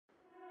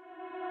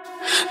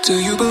Do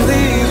you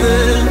believe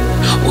in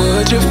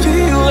what you're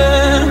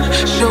feeling?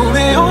 Show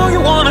me all you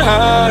wanna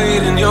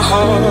hide in your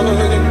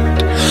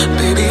heart.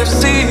 Baby, I've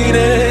seen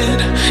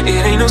it,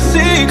 it ain't no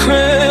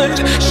secret.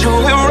 Show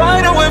it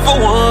right away for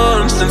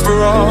once and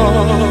for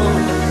all.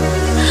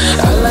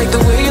 I like the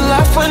way you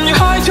laugh when you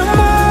hide your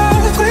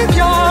mouth with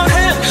your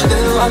hand.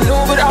 Little I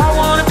know, but I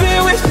wanna be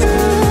with you,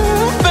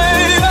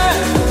 baby.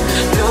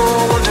 No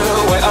wonder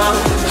why I'm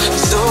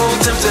so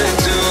tempted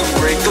to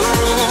break the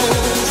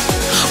rules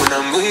when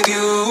I'm with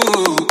you.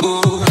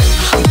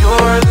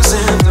 You're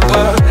losing the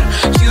part.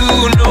 You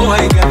know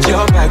I got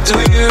your back, do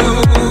you?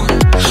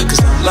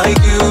 'Cause I'm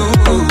like you.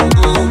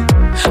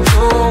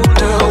 No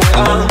wonder why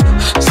I'm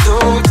so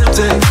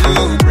tempted to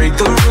break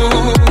the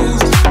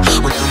rules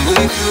when I'm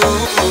with you.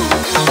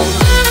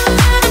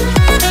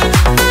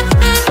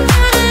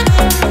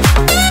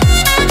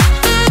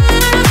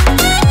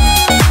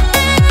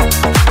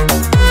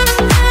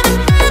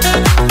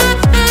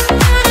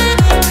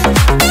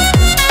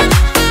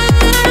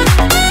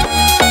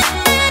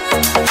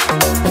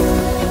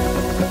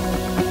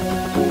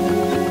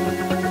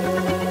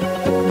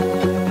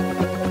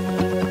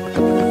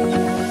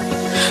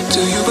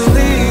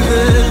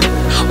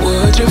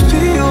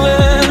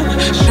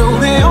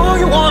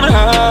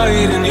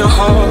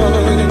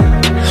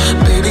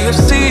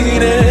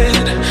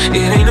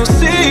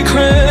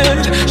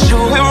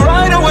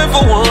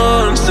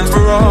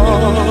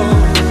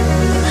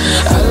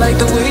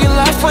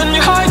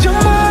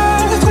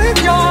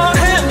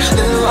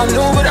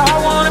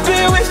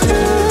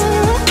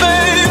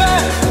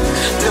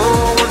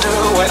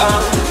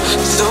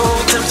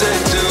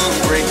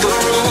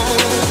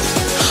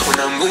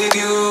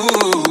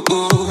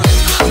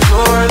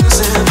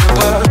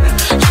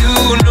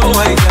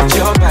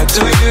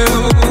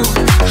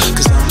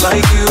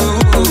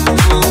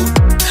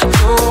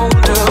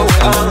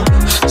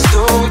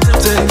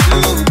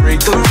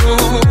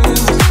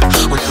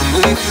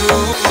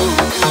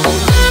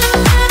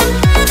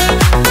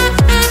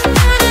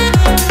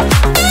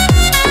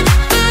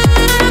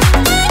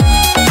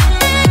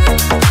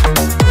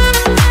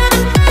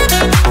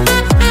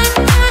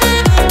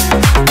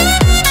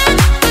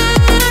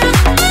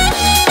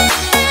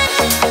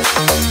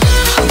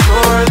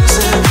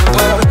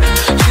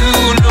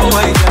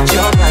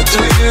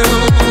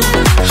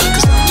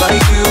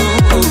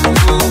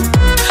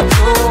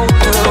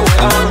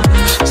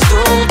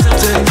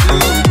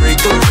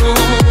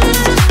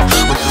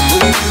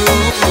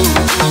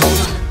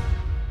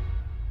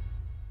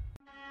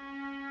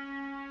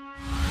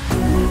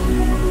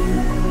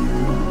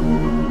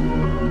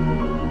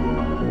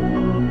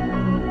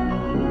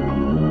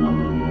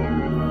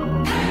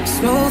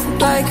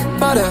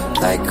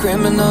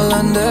 Criminal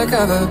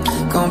undercover,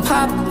 gon'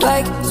 pop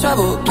like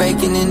trouble,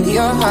 breaking into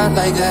your heart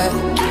like that.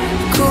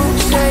 Cool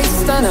shade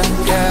stunner,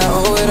 yeah,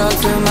 owe it all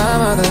to my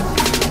mother.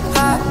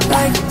 Hot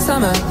like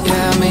summer,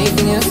 yeah,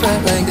 making you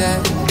sweat like that.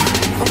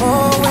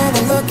 Oh, when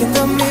I look in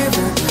the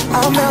mirror,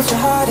 I'll melt your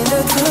heart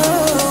into two.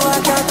 I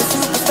got the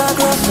superstar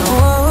glow, so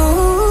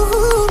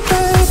oh,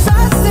 babe,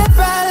 side step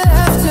right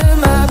left to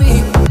my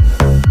beat.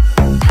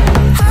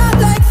 Hot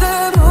like the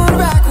moon,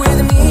 rock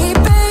with me,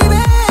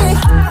 baby.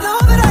 Know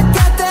that I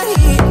got that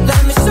heat.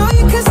 Let me show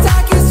you 'cause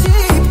talk is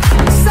cheap.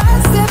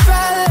 Side step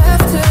right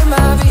left to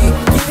my beat.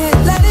 Yeah,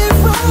 let it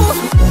roll.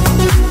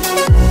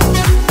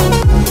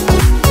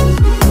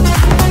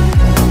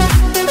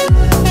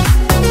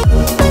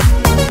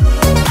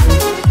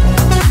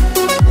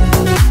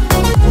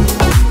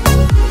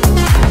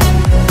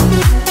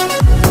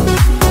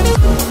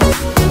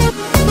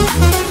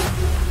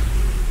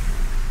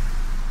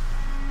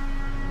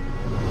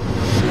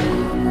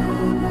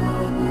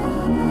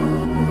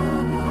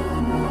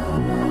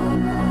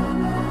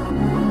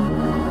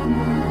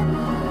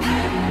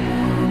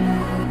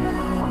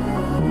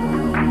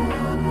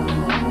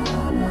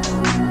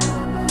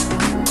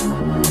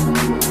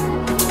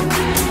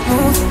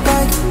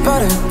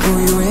 Butter, pull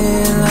you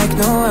in like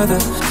no other.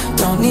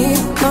 Don't need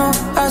no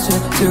usher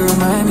to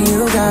remind me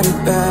you got it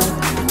bad.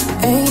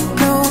 Ain't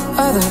no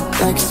other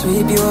that can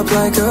sweep you up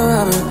like a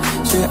rubber.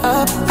 Straight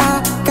up,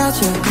 I got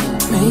you,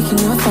 making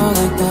you fall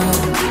like that.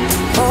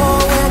 Oh,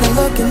 when I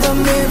look in the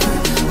mirror,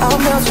 I'll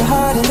melt your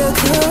heart into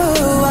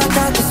two. I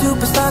got the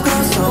superstar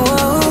glow, so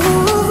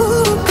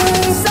oh,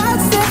 babe,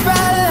 side step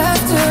right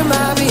left to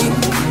my beat.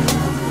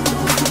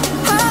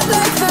 Hot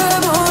like the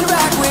moon,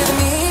 rock with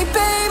me,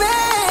 baby.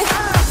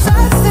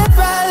 Side step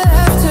right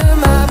left to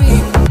my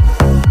beat.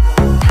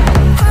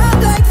 Hot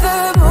like the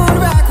moon,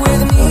 rock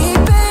with me,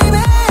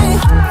 baby.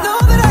 Know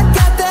that I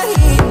got that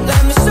heat.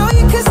 Let me show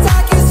you 'cause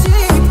talk is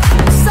cheap.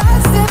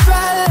 Side step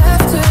right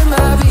left to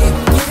my beat.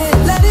 Yeah,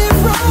 let it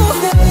roll,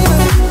 baby.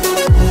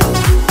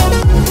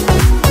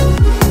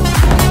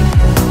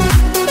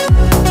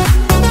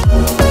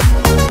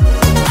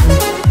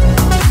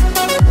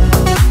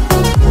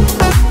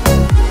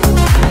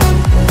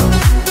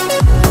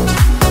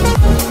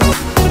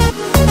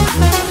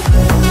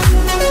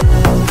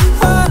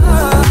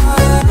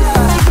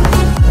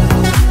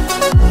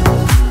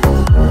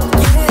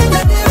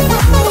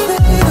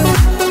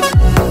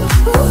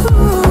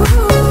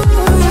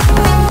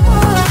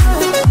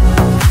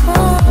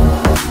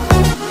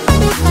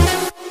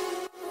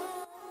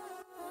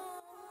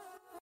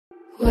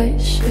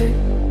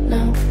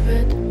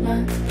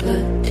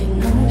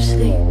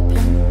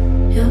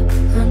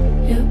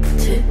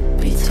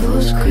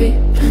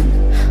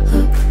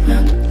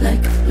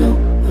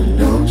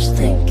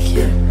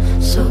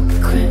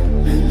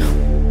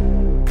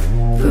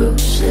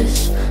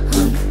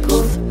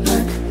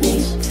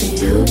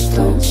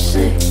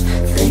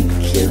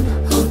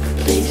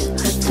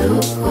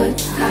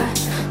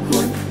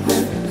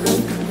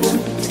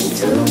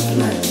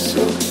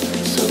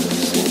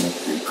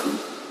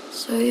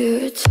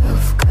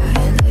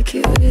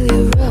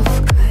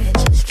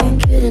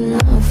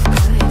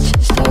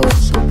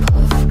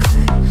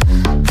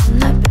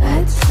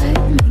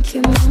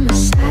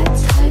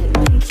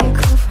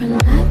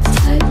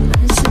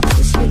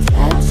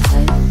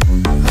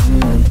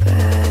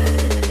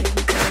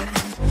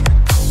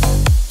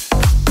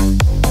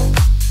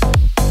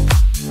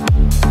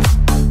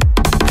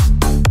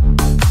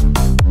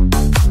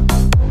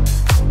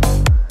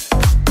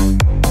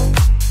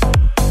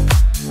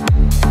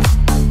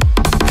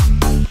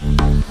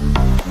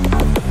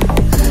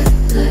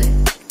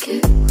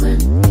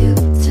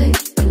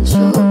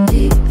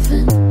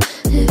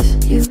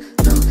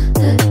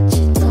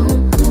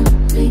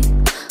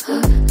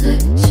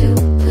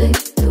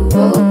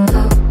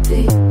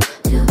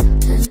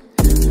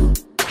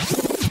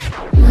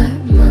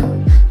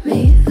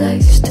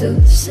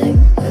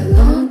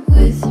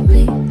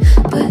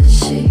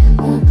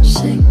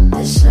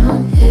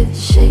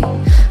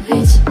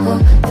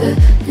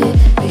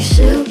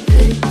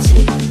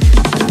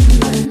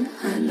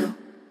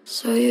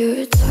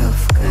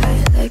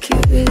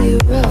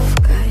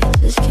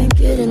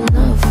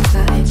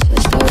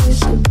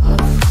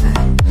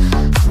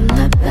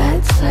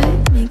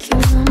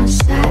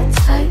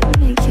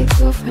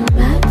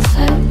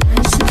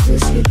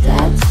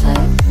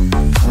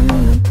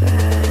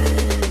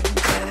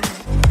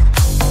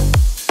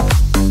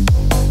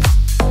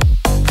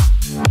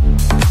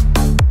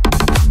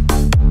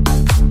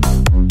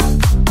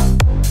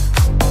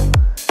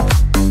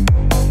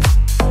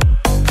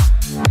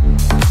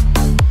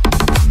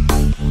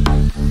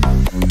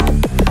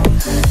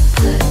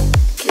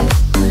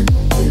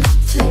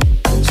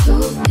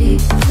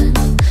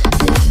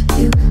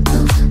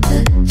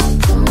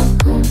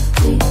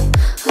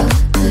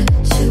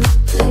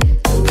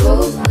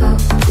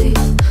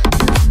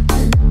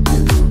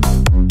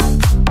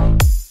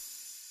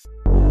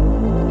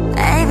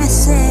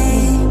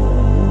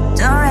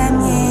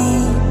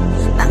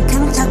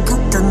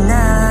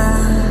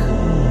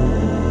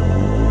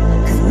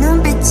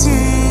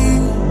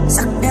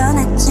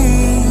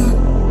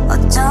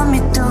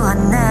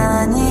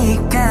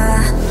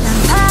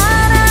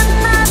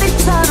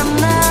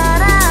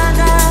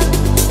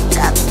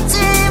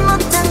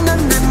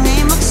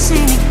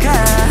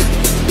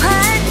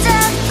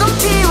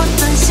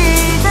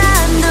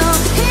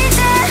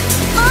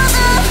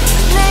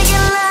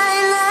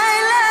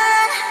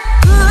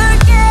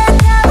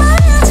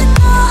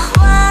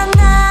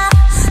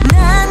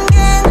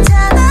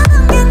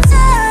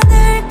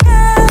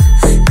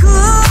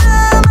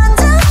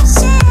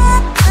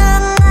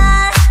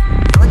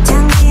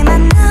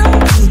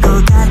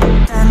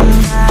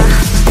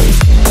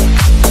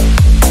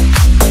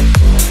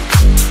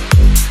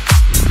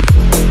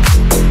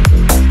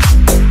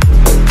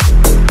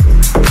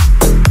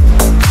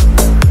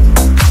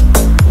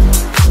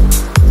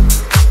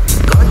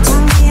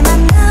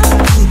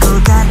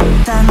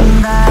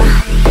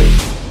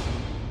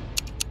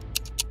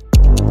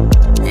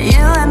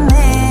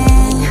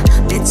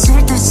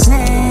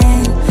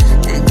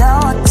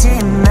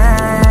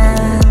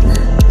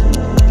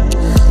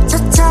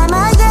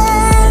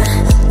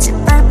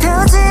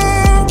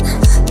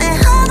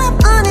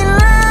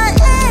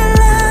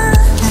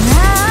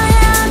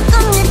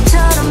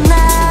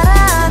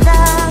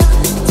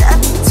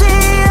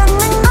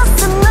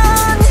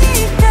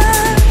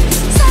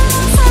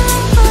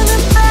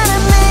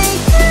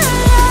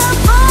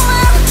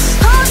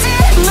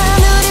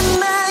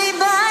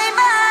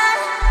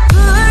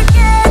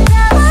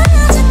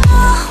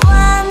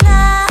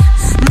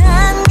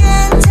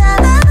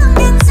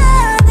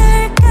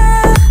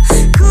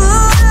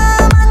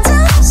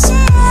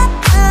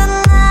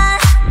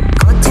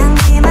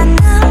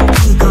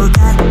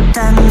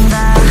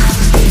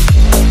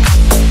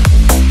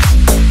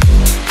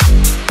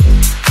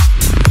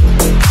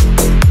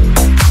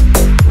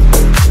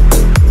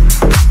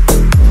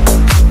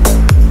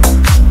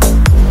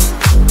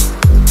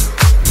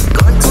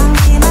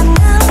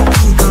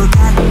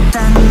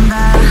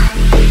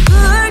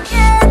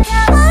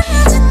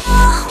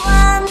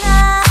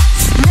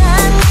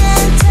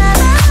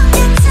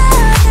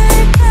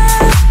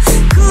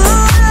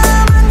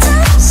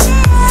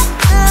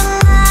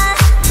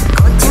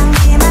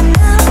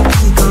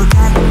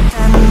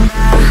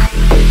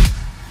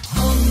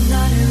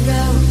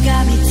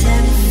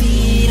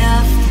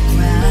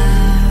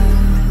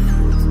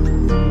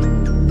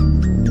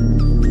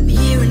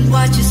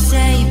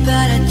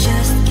 but I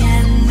just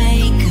can't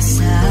make a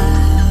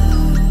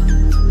sound.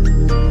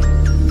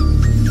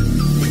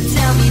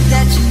 Tell me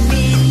that you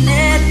mean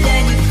it,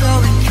 then you go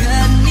and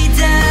cut me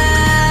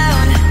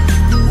down.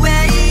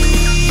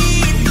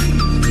 Wait,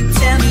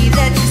 tell me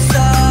that you're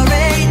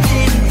sorry,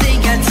 didn't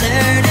think I'd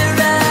turn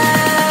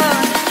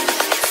around.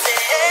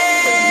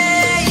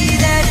 Say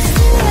that it's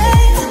too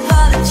late to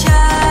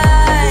apologize.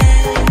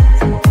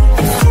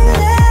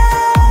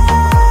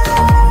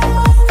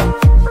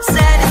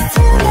 Said it's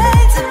too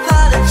late to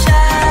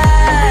apologize.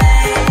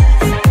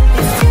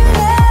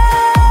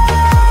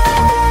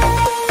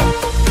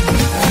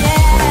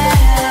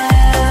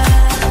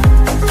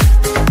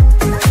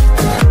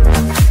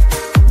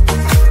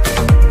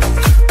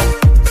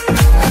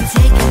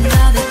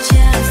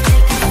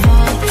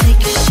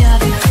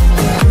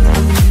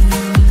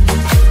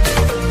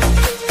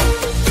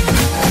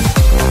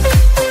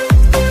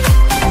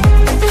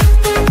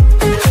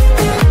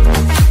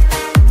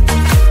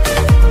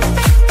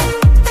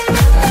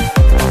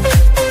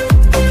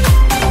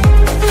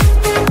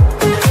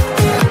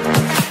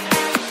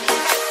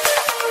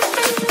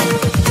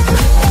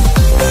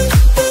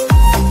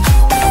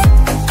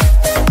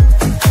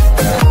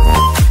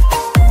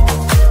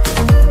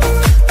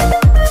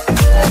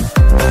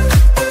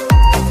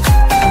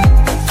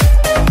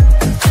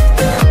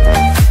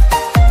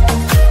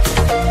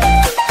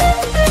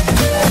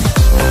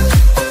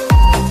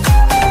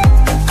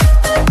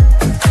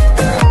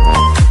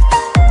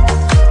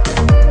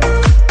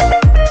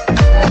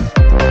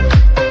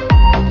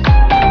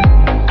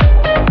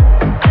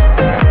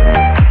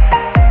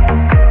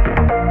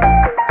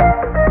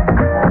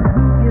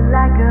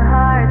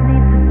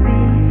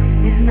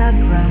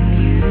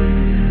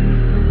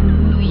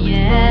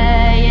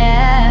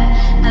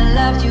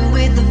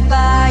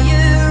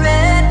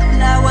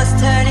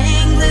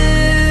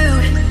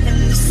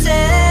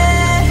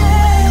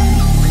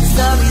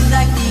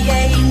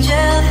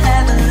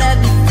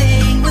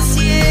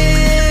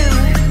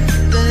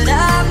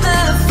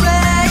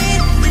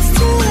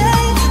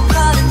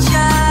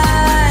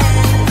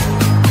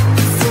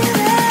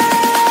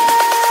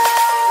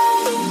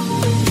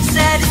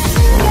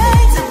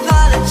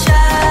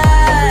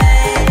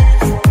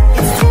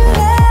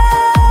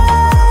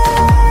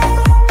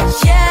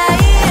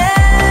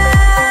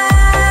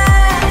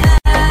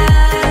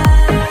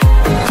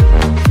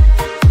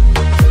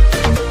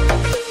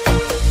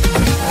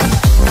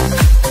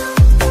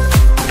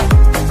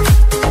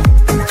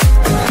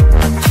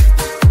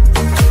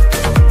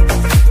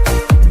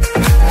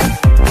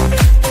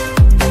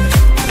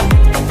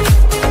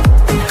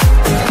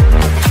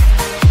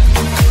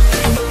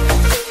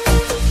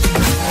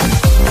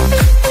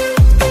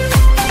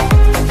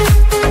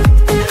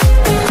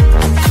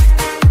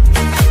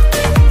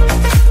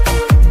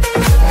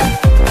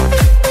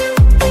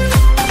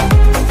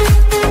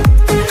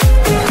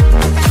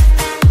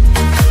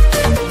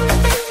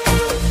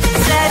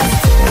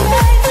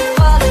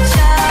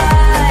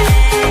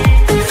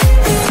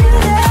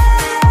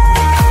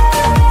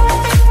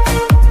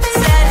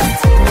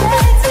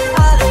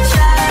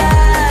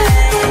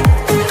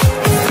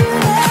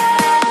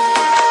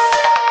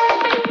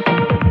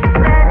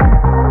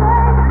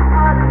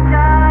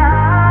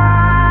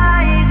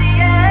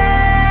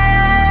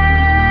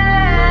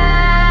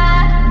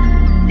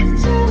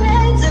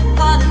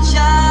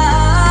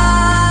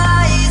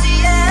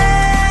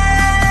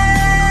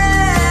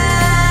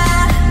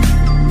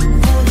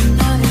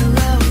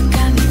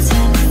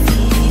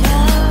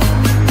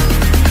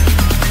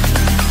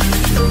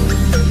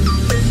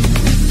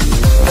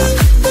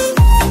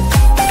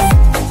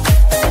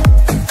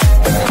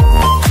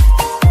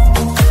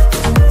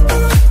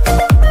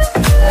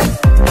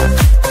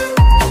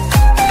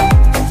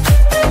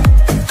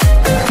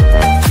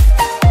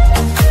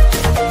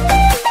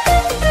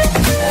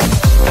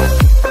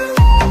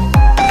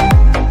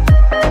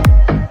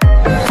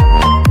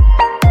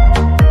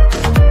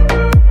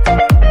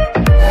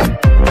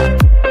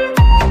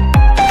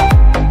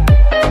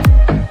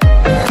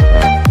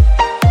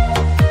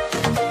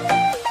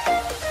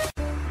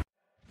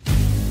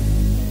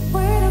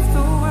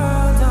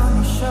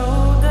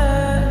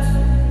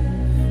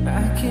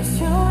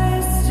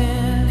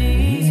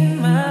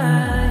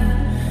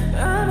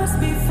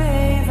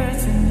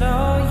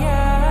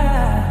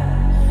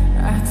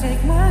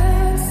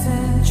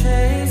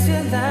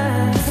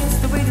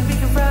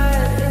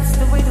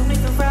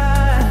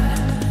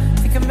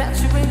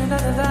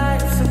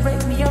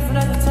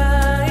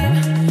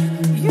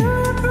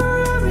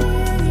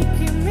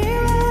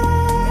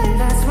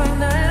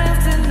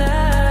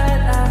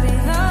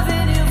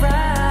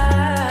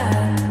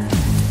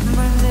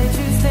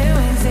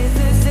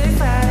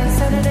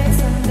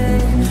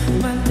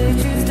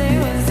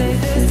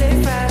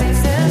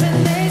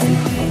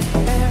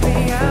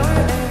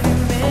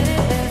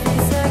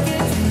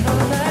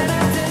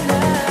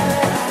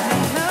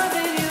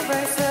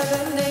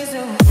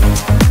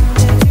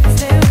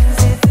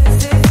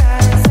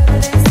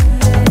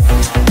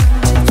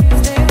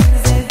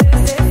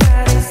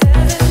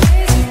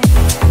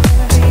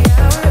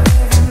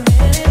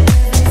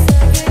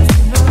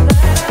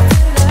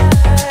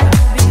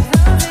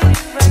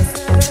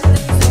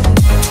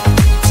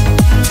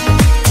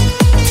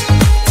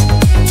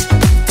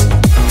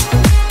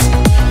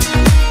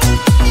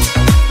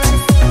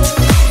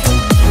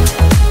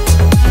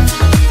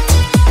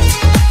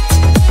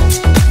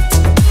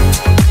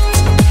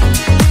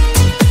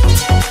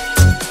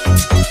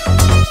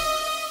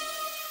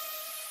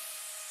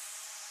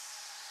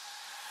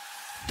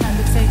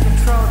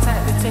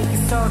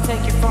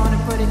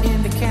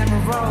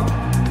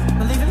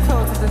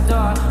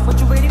 door. What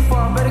you waiting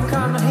for? Better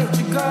come and hit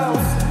your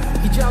goals.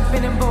 You jump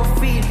in both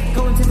feet,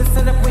 going to the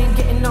sun up, we ain't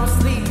getting no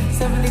sleep.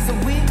 7 days a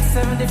week,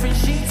 7 different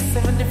sheets,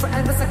 7 different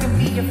angles, I can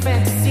be your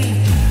fantasy.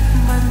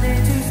 Monday,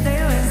 Tuesday,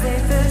 Wednesday,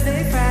 Thursday,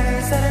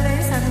 Friday, Saturday,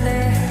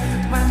 Sunday.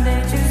 Monday,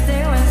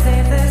 Tuesday, Wednesday,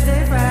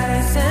 Thursday,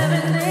 Friday,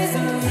 7 days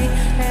a week.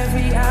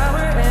 Every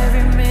hour,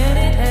 every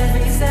minute,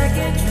 every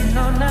second, you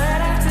know,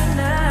 night after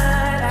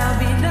night, I'll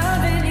be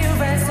loving you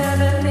right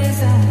 7 days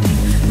a week.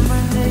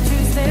 Monday,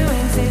 Tuesday,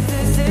 Wednesday,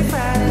 Thursday,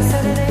 Friday,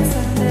 Saturday,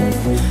 Sunday.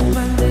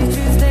 Monday,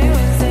 Tuesday,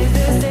 Wednesday,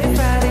 Thursday,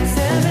 Friday,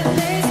 7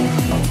 days a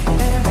week.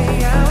 Every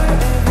hour,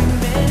 every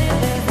minute,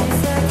 every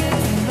second,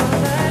 you know,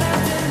 night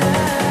after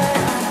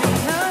night, I'll be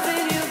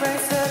loving you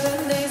right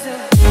 7 days a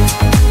week.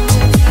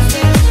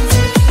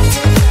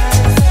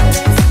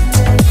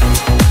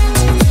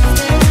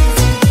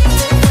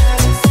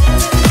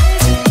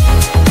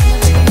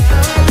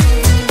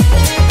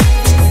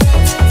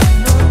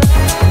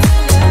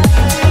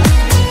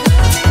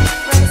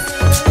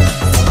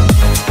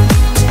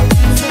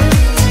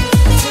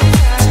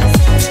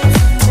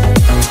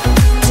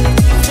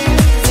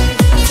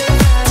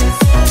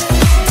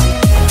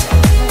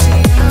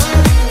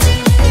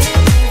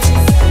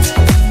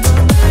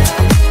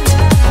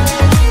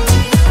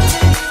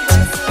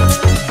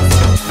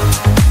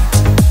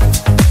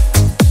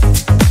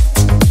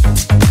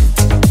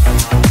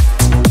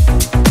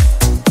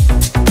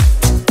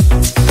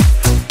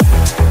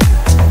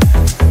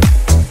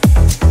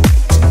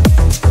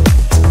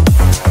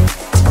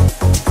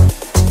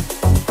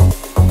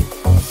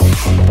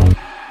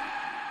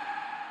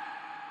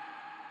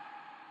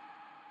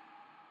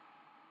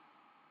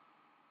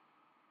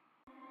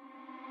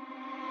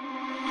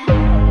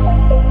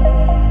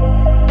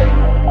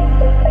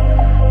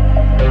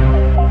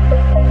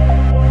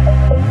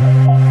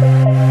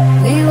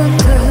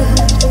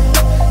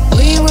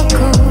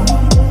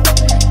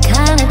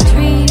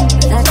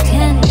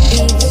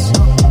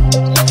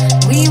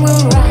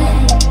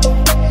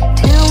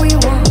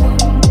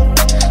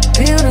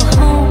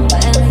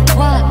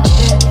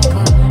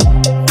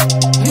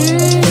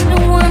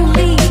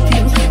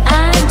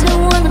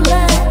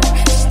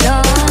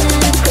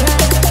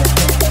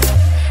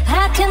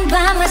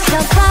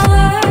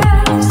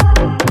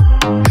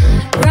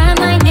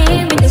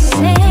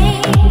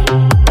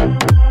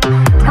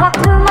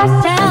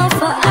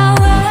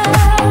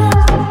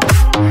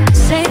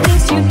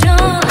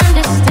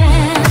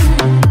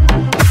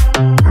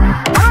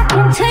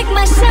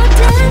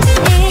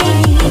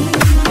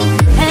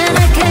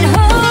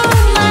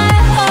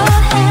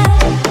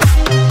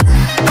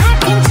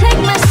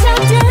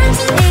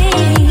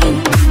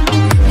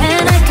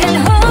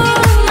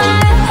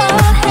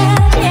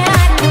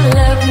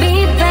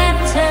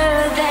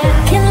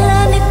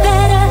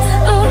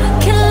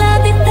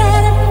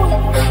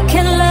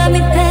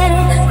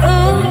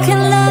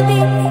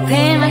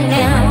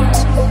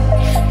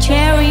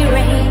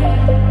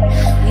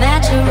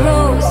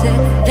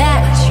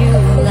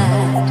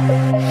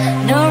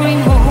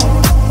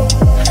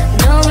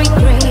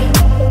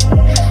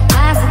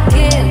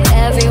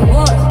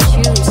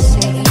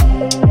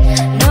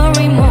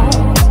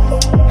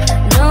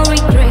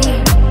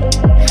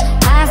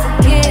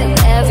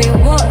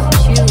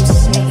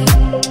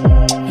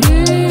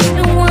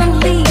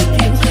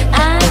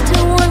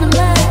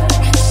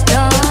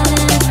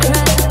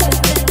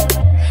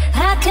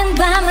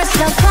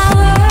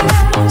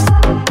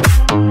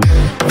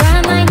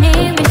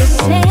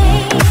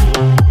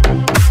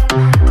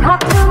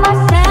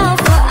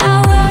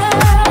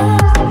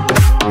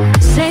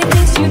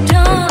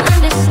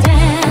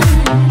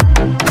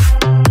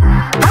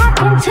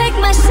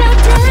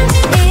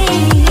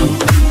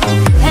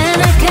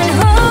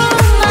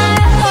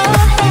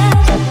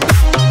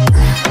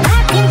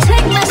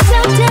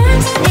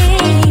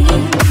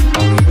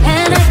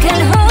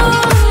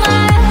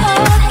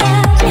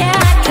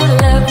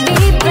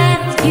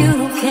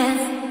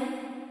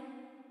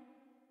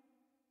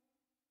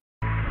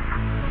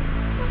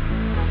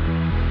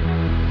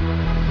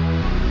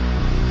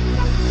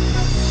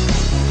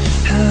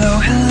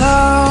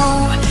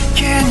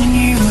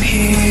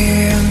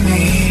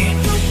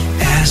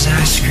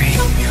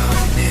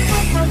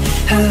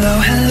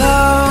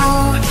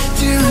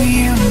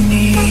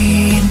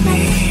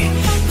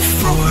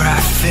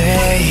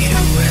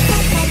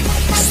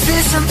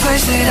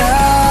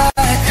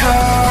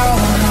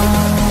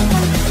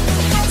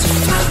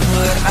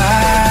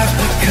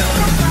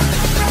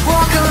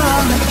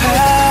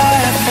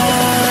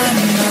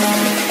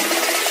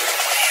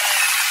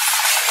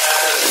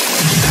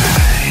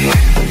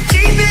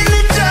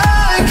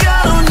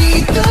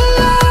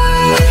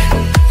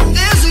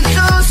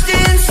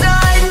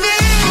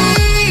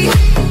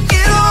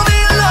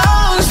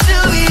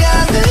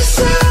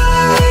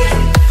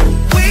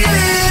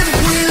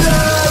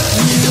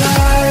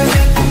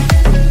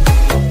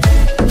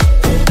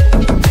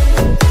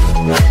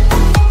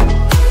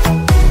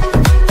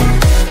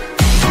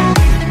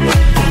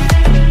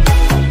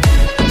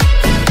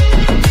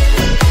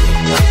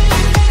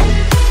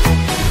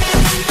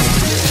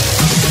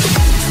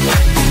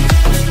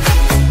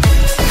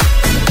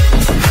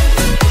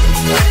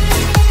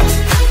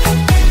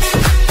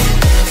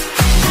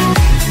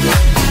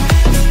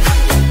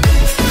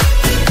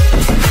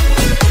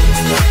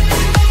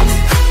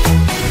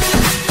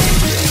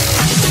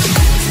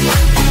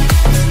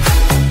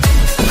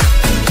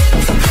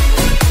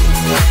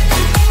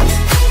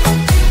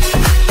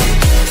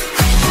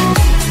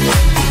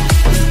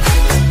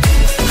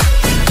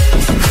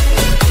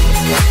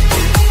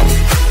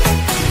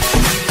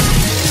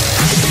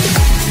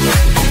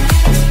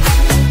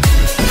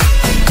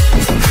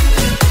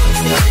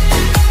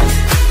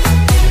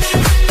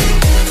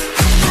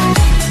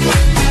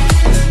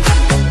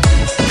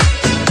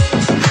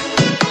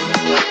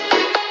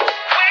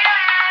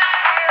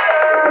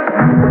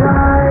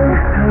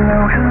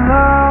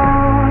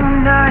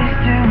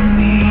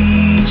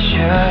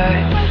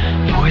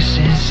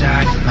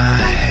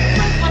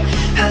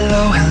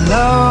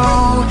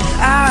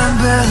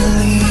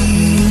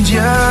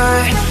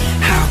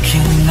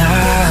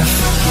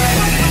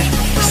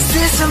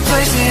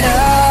 place that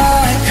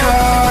I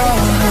call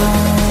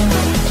home,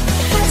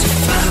 to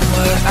find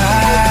what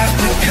I've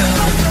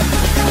become,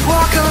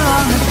 walk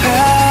along the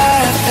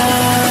path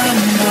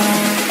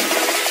unknown.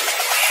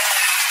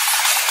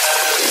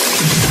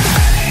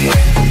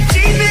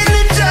 Deep in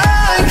the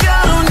dark, I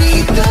don't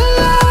need the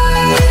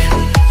light.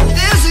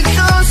 There's a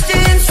ghost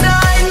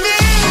inside me.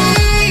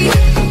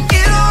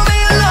 It all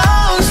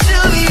belongs to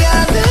the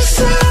other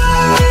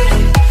side.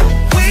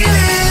 We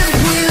live,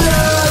 we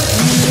love,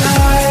 we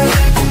live.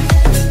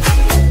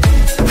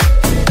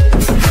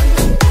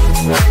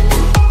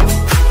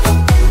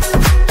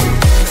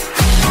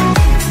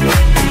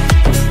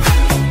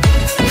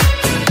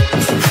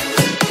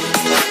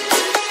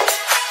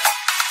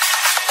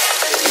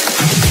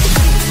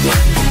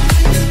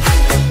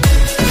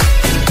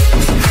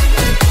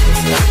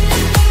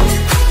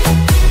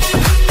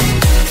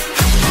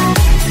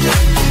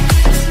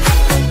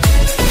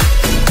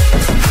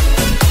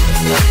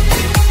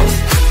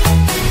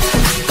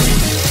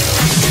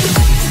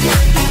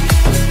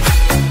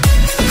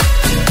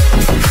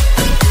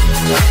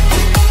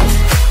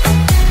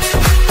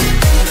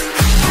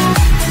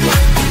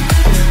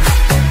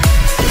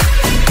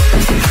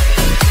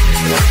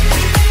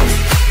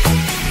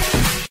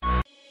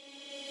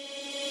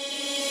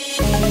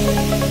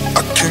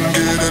 I can't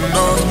get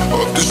enough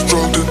of this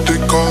drug that they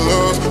call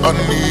love. I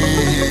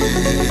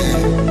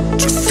need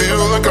to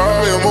feel like I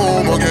am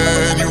home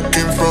again. You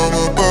came from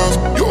above,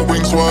 your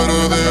wings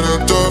wider than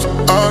a dove.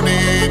 I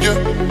need you,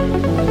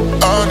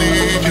 I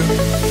need you,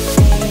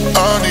 I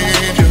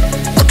need you.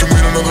 I can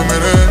wait another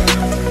minute,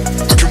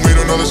 I can wait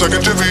another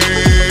second to be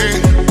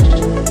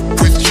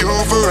with you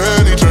for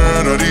an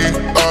eternity.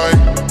 I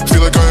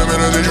feel like I am in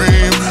a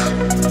daydream.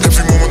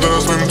 Every moment that I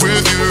spend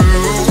with you,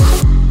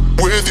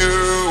 with you.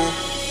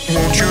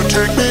 Won't you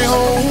take me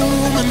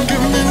home and give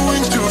me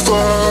wings to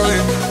fly?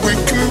 We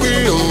can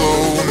be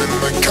alone in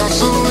the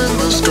castle in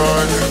the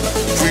sky.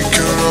 We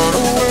can run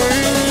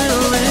away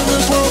and leave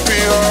this world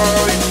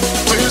behind.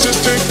 Please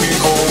just take me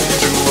home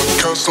to a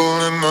castle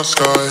in the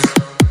sky.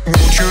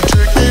 Won't you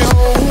take me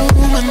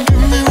home and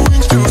give me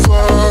wings to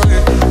fly?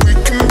 We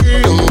can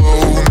be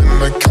alone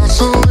in the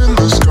castle in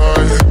the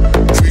sky.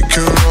 We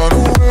can run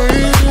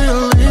away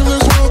and leave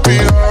this world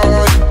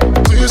behind.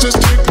 Please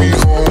just take me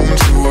home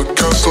to a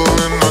castle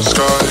in the sky.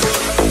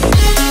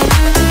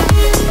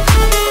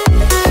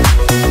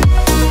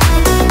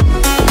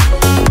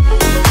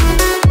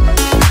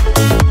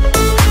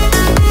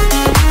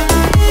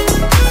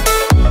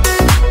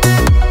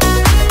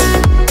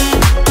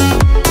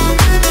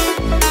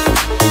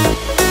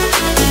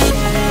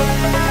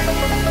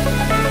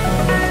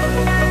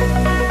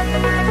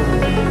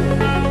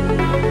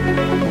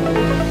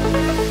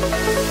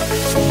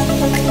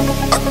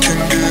 I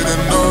can't get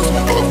enough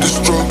of this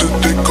drug that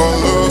they call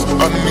love.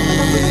 I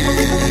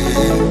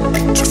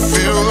need to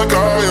feel like I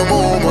am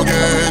home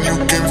again. You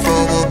came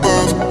from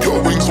above, your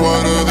wings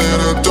wider than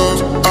a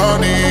dove. I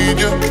need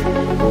you,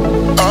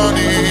 I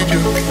need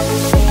you,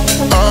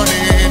 I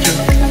need you.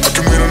 I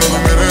can wait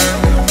another minute,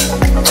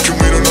 I can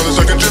wait another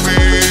second to be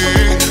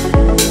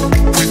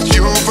with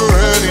you for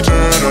an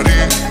eternity.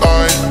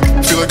 I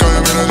feel like I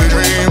am in a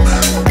daydream.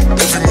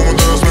 Every moment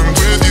that I spend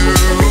with you,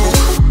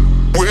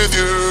 with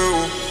you.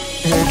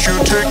 Won't you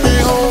take me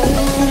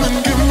home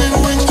and give me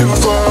wings to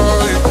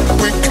fly?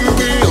 We can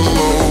be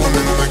alone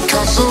in the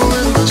castle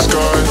in the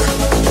sky.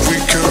 We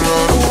can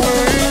run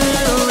away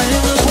and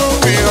leave this world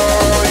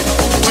behind.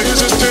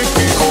 Please just take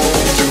me home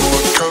to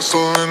a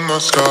castle in the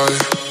sky.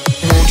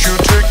 Won't you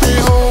take me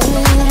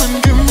home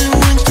and give me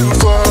wings to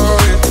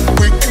fly?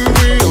 We can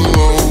be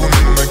alone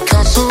in the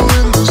castle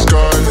in the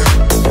sky.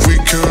 We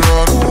can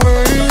run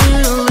away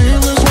and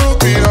leave this world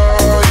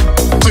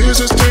behind. Please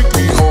just take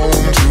me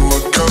home to a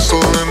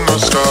castle in the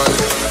sky.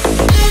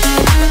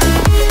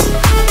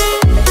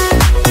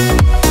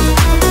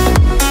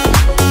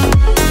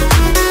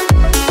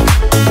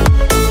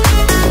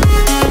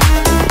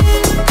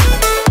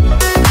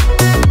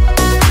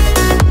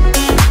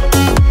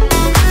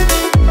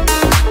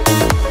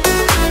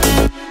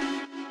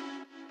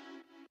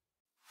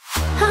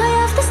 I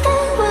have to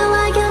stay while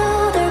I get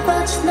older,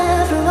 but just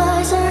never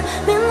wiser.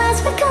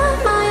 Midnights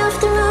become my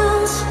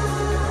afternoons,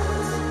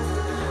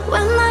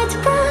 when my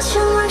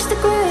depression works the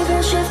grave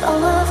and shift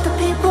all of the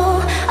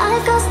people I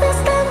cause they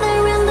stand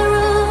there in the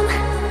room.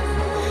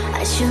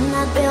 I should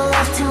not be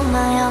left to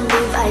my own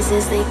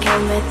devices. They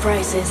come with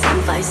prices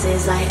and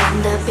vices. I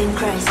end up in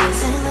crisis.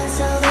 Silence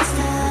all this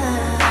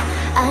time,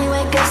 I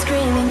wake up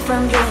screaming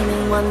from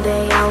dreaming. One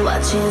day I'll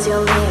watch as you're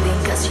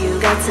leaving, cause you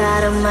got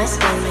tired of my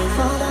screaming.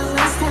 For the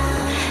last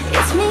time,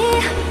 it's me,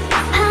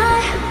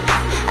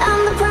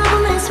 and the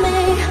problem is me.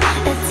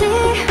 It's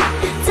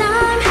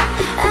time,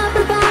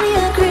 everybody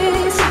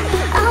agrees.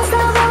 I'll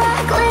stare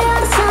directly at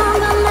the sun,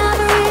 but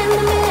never in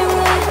the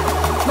mirror.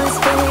 My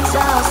spirit's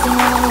exhausting,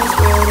 always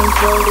waiting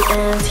for the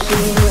end to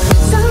heal.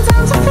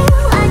 Sometimes I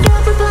feel like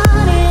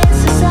everybody is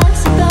so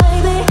sexy,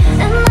 baby,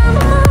 and I'm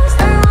the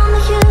monster on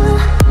the hill.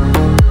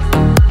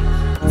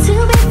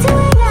 Too big to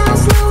hang out,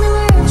 slowly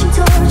lurching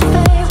towards your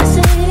favorite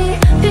city.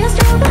 Pierced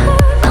through the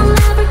hurt, I'm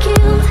never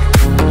killed.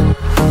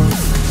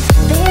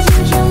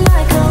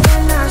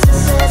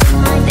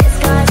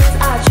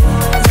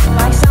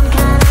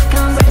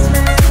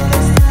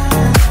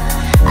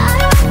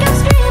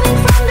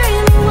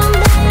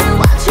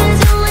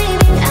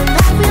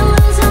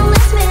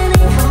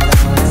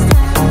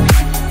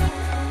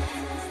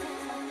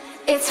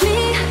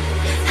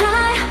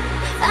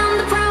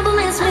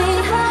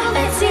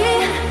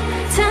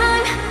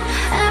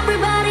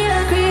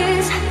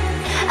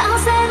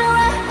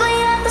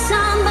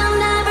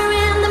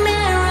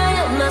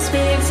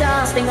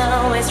 exhausting,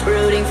 always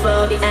rooting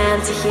for the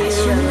anti-hero. I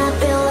should not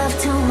be left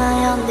to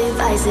my own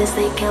devices.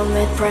 They come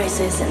with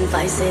prices and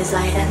vices.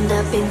 I end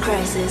up in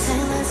crisis.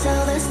 Silence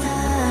all this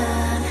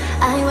time.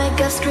 I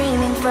wake up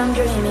screaming from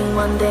dreaming.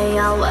 One day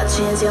I'll watch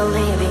as you're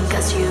leaving,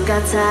 cause you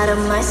got tired of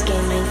my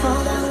scheming. For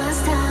the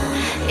last time,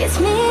 it's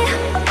me,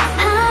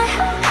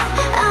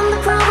 and the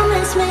problem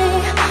is me.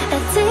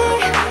 It's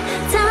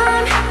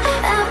time,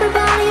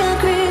 everybody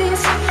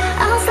agrees.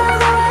 I'll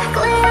start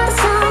directly at the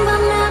sun,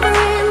 but never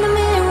in the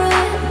mirror.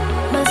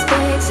 It must be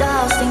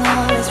exhausting,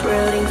 always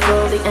rooting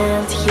for the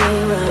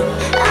anti-hero.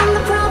 And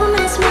the problem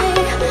is me,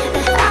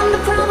 and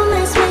the problem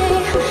is me.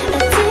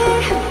 It's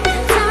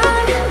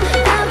time,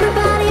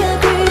 everybody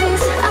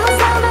agrees. I'll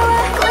start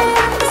directly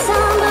at the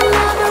sun, but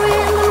never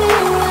in the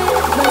mirror.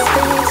 It must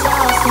be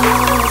exhausting,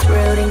 always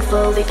rooting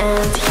for the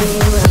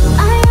anti-hero.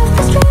 I have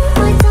the street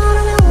lights on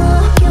and I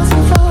walk, kills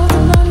me for the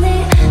money.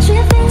 She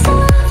thinks I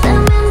love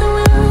them in the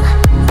will.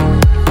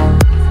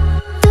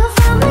 The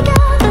family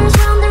gathers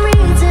round and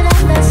reads it,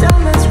 and then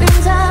someone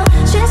screams out,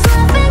 she's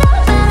laughing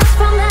at us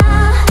from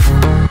now.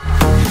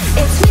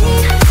 It's me,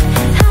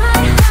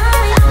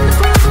 and the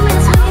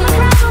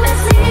problem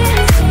is me.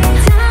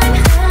 Time,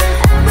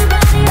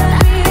 everybody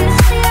agrees.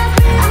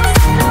 I'll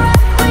stay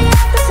directly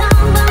at the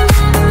sun, but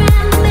never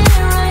in the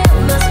mirror. It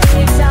must be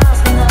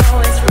exhausting,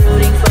 always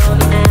rooting for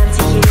the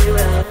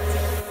anti-hero.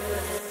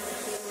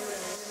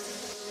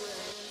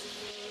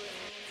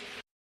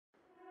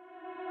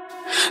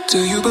 Do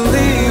you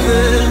believe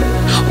in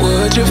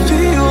what you're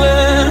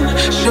feeling?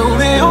 Show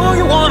me all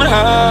you wanna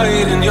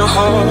hide in your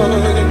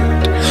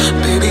heart.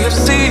 Baby, I've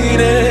seen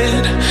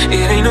it,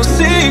 it ain't no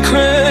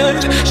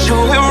secret.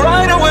 Show it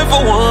right away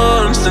for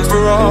once and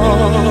for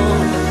all.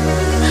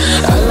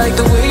 I like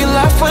the way you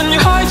laugh when you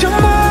hide your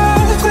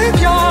mouth with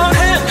your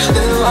hand.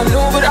 Little I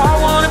know, but I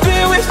wanna be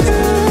with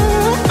you,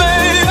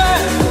 baby.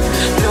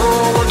 No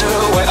wonder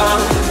why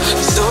I'm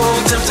so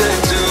tempted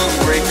to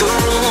break the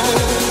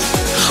rules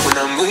when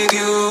I'm with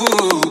you.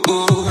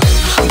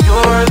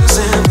 You're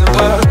losing the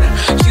part.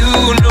 You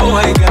know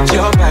I got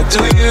your back,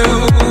 do you?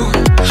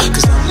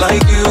 Cause I'm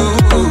like you.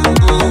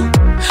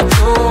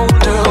 No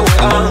wonder why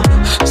I'm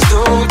so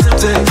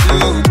tempted to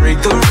break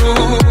the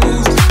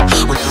rules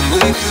when I'm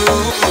with you.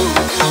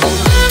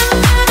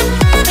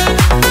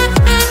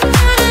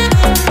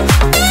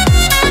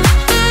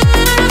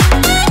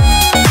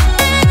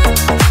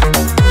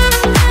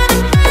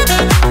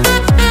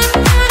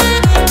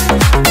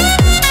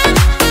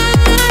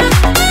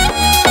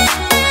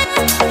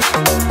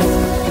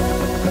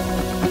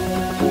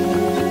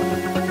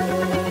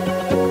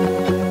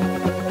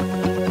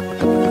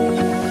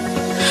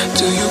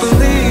 Do you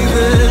believe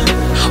in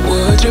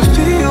what you're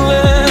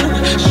feeling?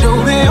 Show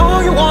me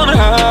all you wanna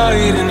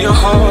hide in your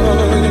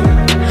heart.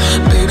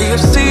 Baby, I've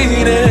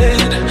seen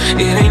it,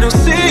 it ain't no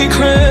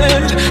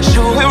secret.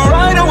 Show it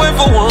right away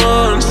for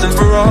once and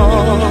for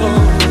all.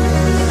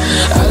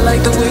 I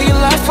like the way you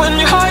laugh when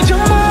you hide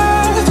your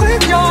mouth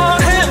with your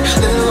hand.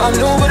 Little I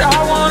know, but I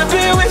wanna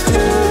be with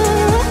you,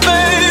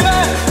 baby.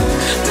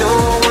 No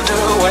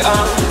wonder why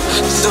I'm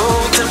so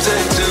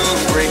tempted to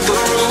break the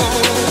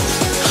rules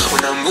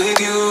when I'm with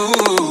you.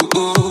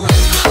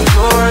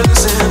 You're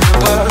losing the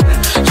part.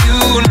 You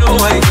know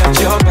I got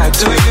your back,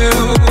 do you?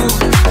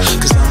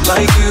 Cause I'm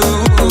like you.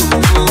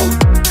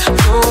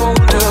 No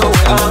wonder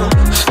why I'm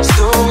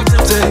so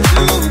tempted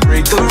to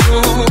break the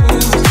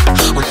rules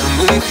when I'm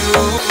with you.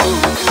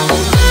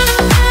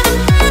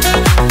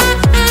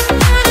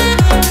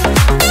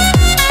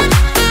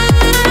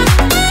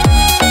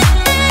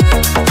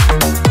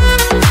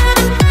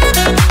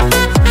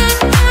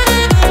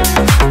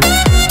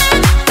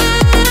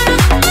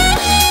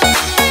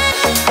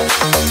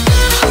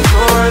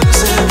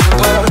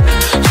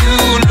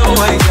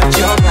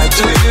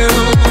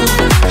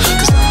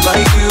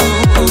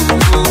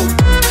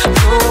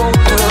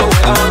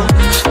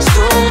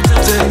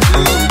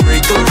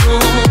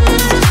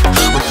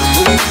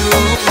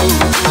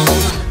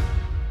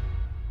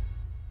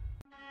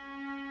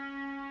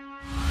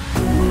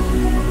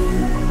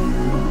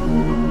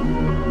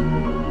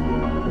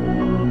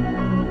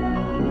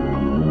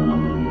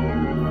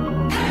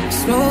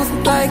 Smooth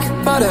like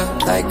butter,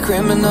 like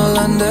criminal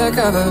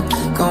undercover.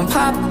 Gon'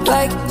 pop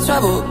like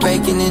trouble,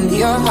 breaking into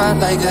your heart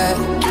like that.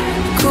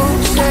 Cool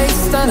shade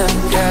stunner,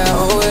 yeah,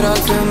 owe it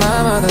all to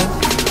my mother.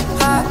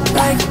 Hot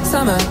like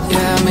summer,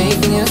 yeah,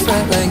 making you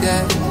sweat like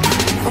that.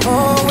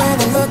 Oh, when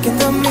I look in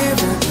the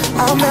mirror,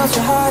 I'll melt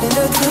your heart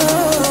into two.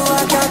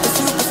 I got the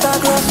superstar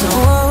glow, so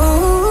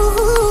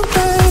oh,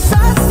 babe,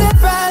 I step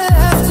right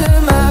left to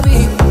my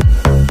beat.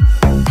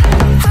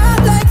 Hot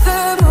like the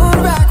moon,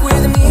 rock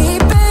with me.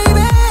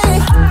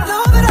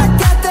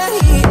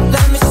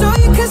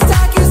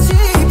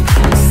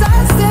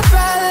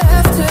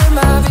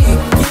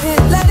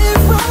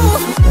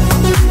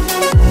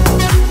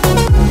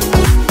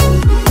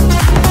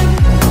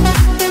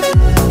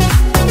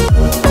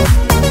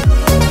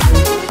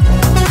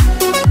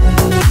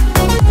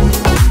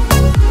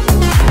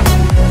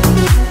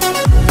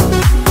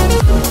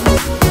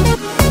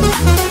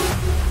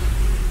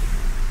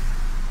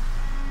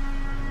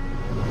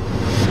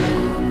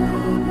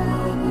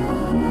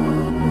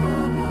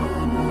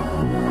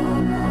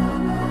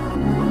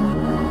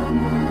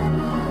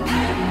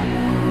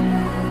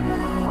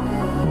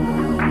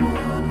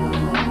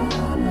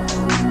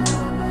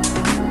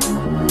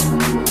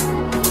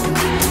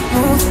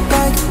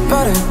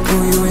 but I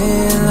pull you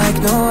in like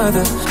no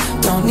other.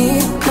 Don't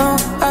need no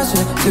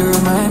usher to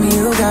remind me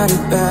you got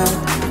it bad.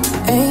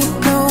 Ain't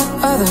no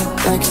other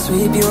that can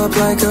sweep you up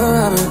like a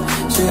rubber.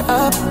 Straight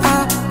up,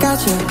 I got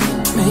you,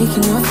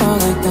 making you fall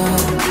like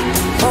that.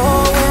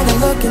 Oh, when I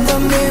look in the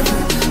mirror,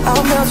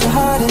 I'll melt your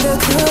heart into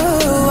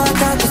two. I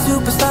got the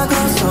superstar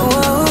glow, so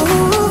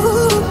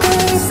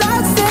baby,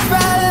 side step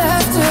right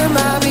after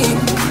my beat.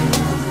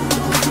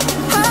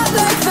 Hot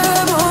like the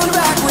moon,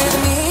 rock with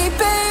me,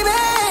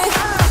 baby.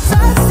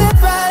 Side step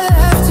right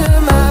after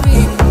my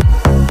beat.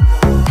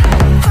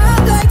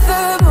 Hot like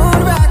the moon,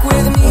 rock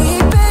with me,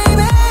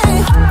 baby.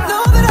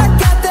 Know that I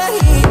got the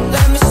heat.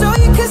 Let me show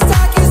you 'cause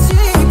talk is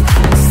cheap.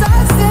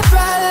 Side step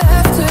right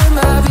after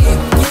my beat.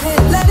 Get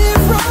it, let it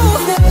roll,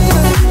 baby.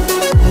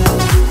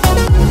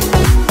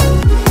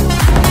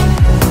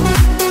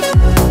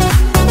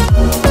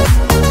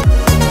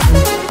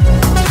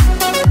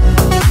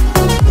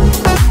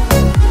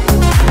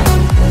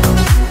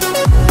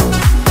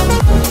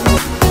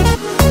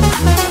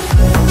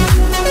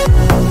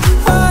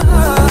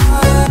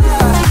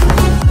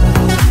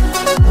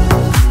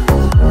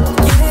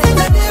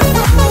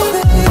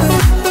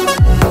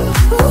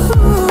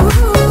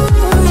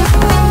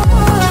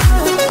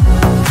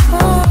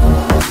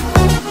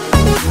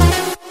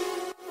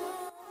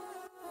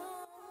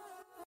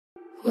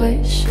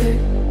 White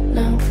shirt,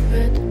 now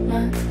red,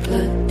 my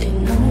bloody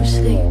nose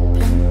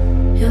sleeping.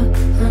 You're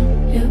on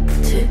your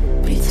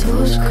tippy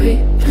toes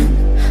creeping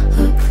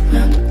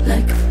around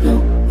like no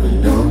one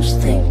knows.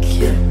 Think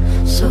you're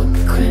so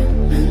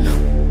criminal.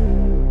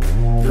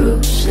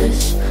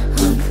 Bruises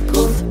on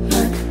both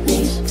my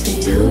knees. To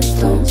you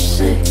don't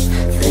say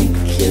thank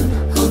you,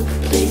 oh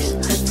please.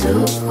 I do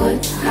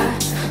what I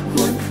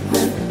want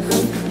when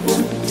I'm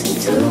wanting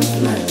to.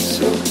 My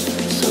soul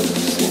so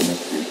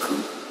cynical.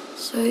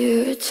 So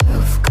you're a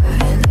tough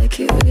guy, like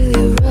you're really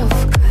a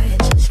rough guy.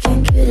 Just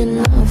can't get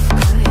enough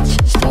guy,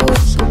 just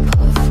always so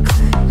puff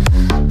guy.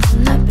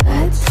 I'm that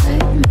bad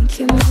type, make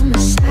your mama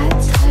sad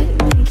type,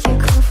 make your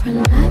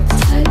girlfriend mad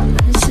type,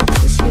 might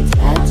seduce your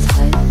dad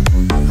type.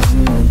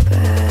 I'm a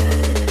bad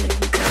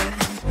guy.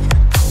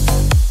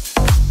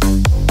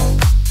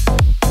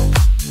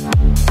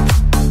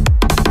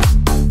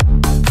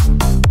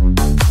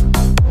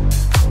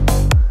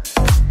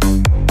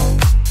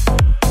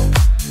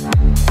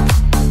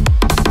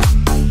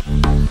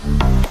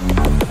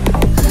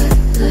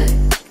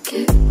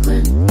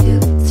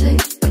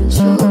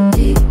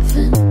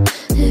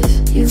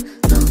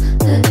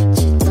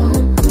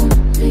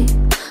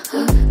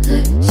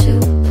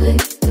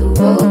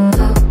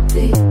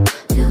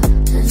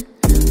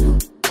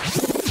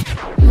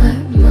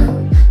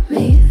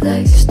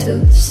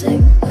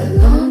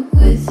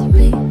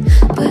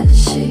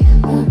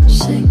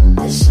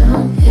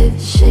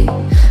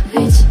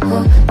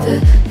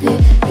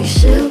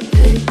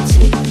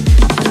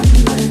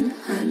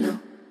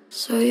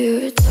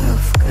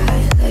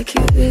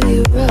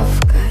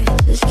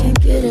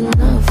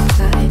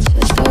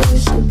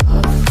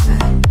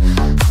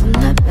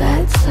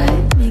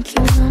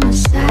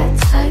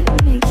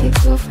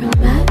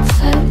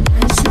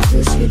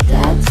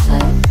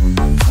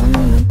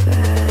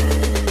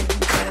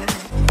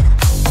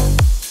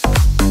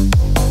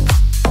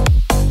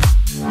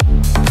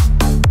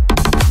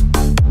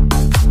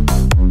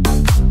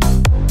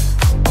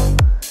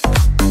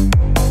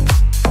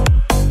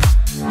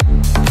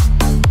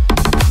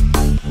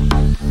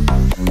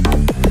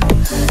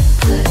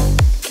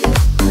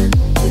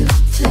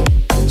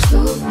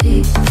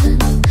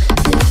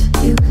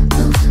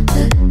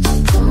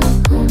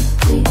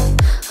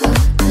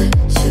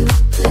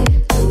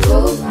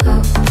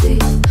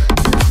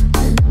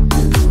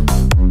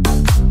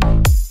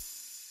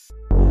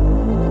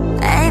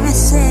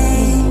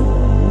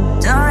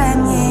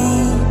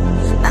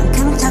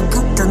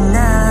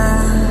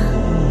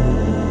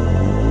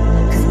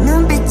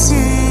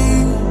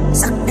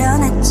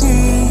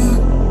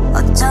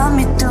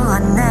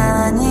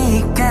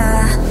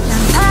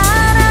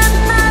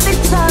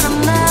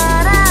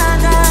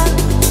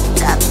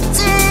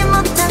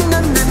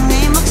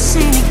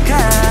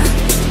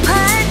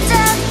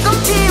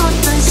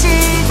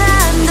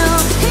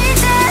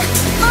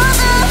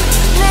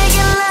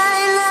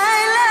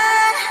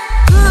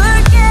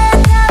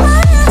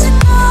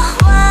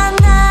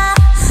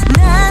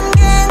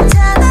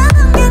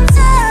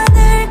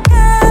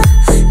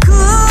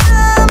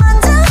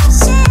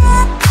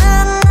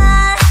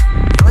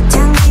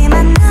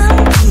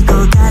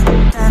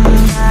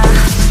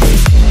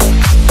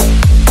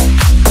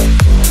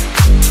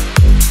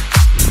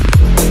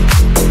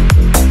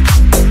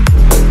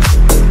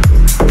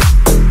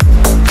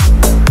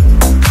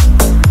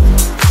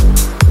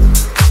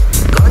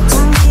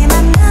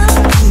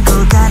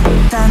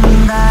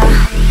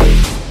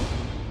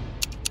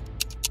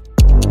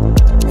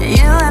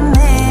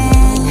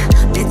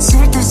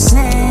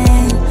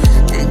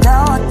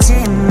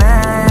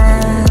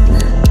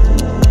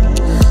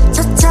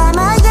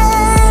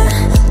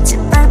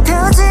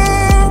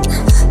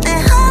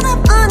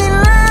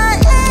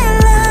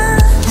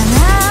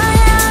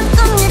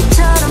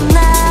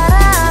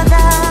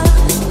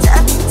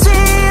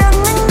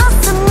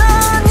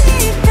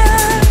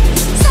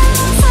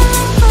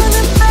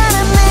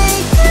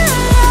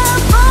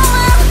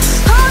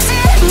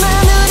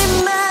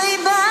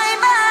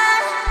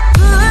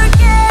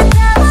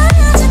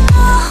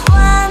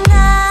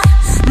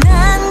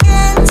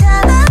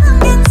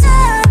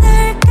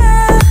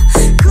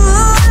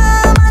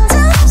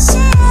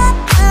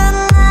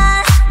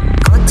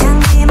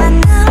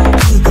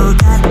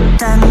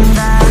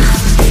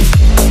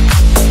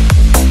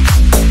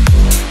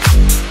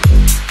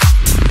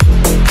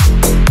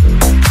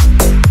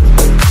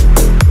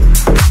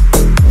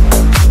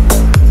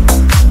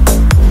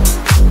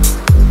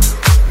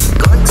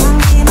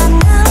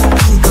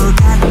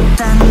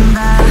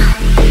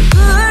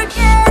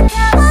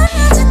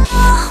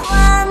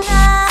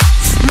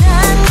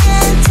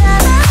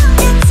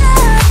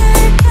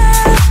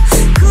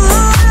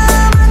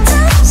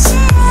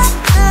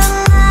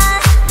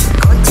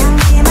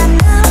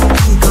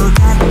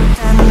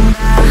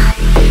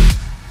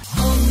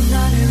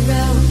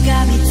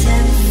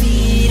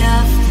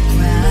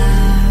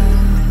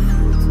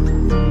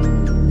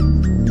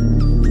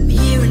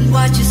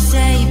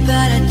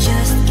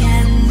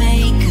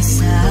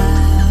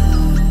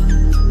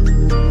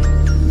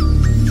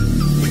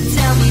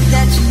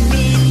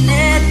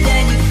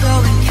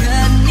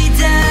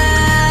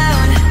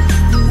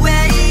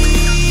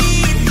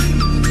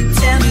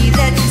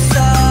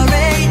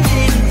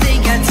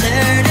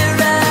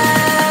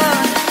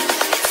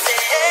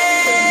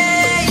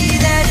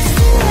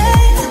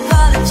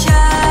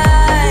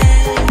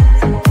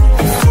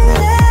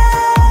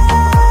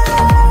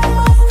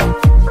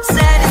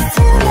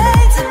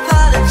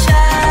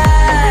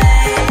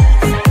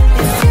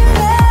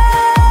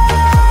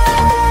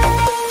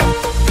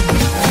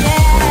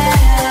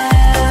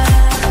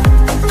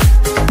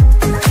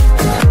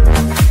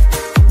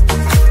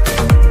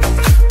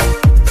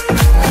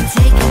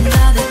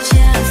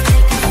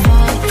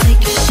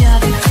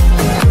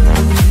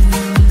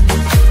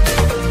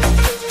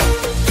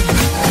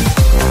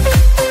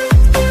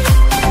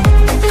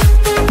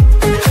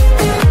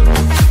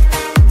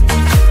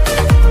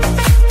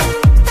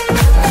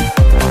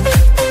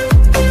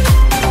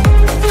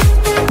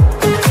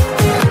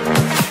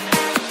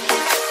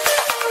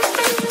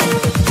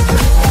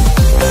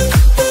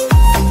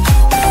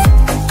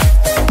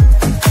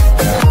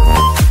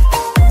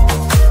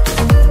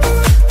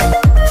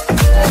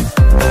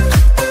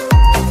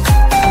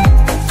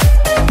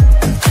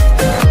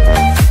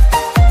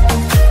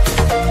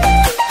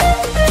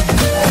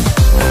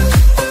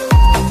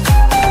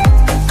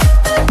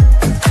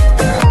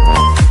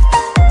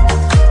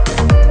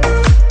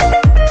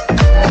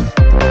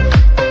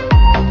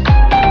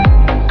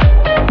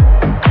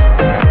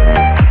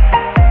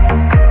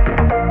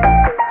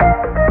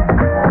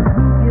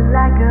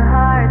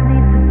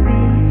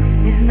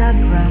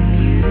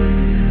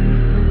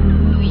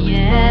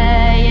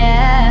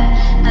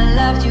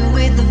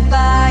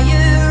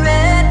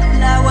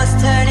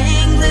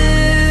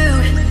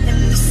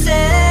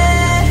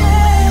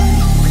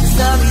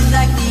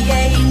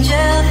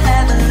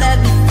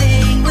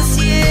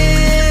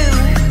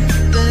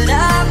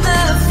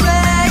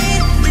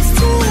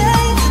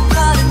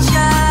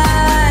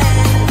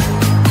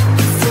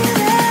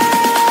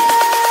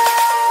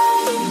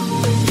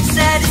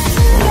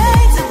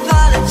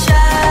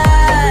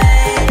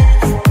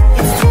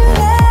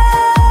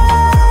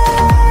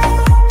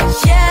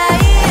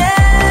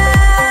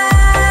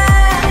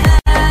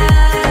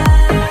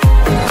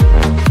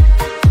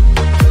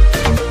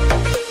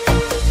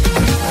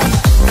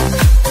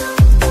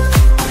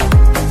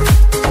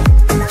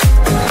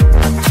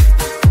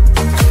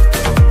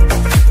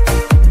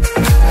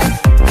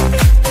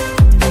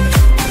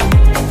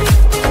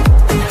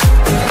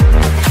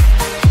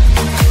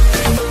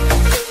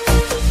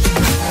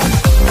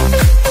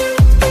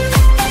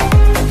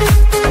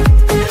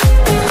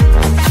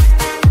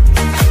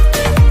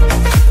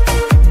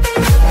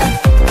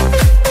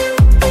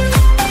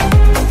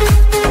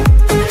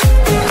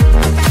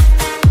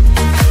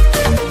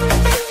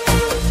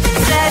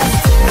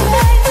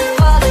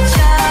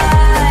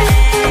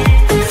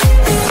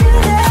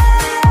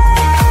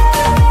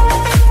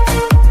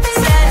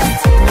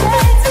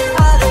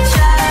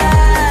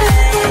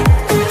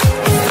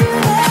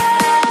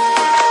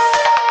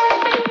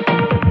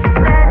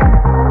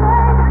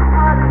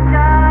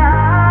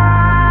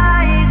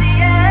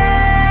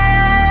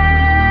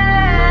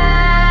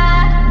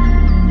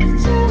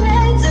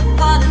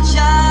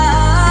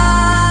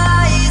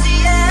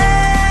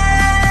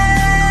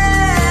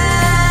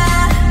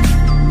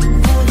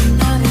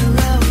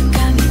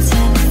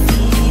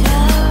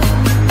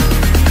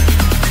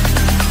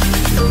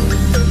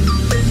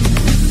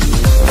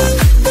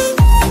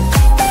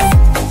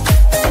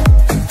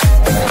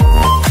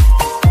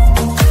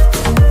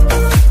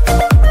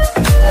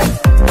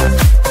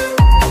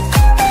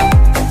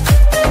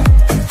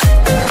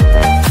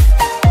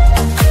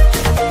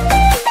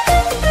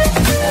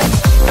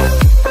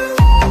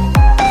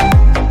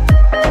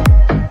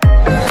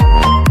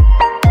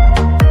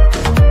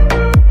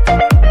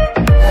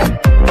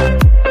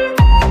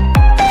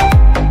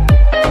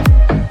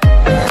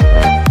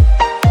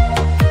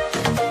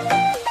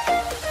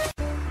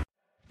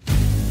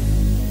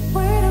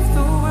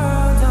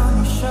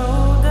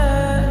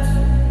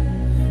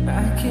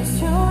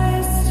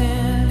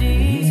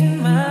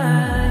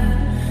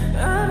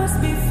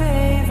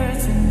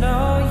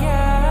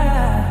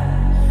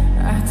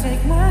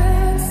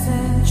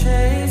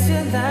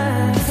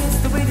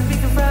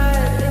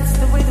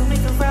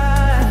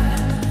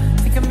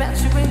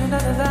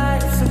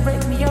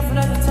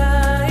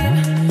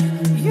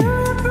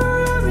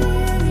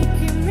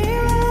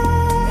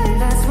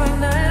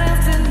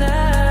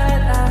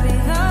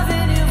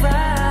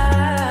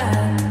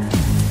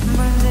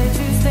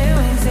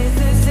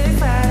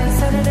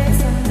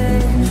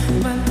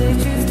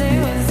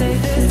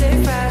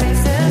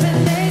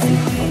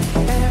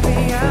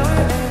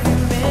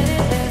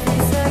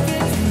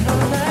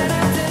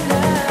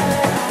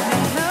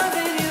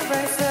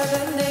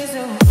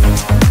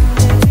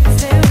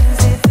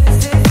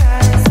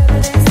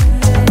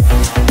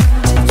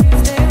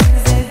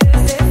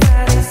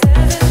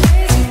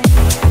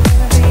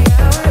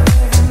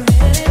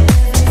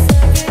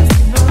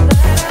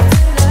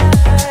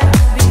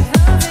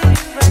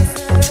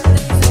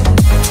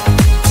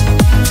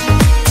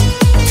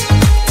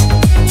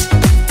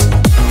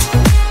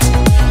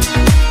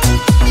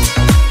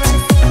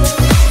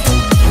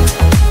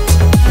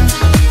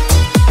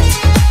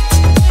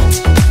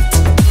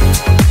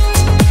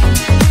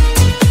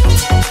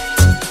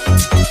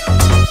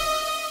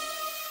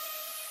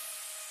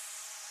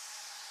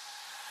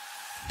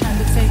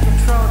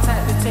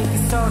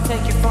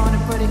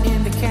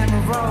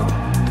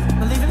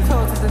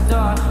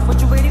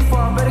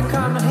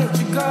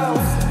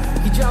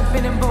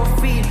 jumping in both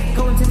feet.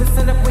 Going to the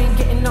sun up, we ain't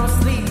getting no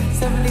sleep.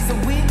 7 days a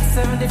week,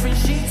 7 different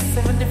sheets,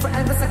 7 different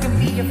angles, I can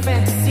be your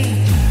fantasy.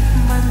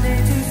 Monday,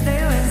 Tuesday,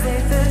 Wednesday,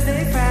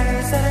 Thursday,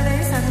 Friday,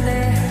 Saturday,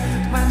 Sunday.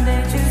 Monday,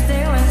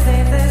 Tuesday, Wednesday,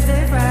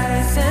 Thursday,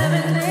 Friday,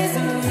 7 days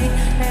a week.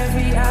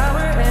 Every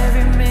hour,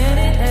 every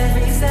minute,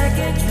 every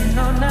second, you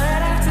know,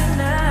 night after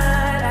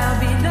night, I'll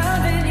be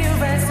loving you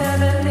right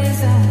 7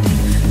 days a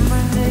week.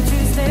 Monday,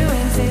 Tuesday,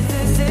 Wednesday,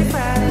 Thursday,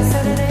 Friday,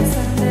 Saturday,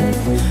 Sunday.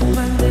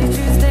 Monday,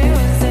 Tuesday,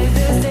 Wednesday,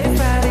 Thursday,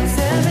 Friday,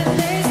 7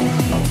 days a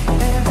week.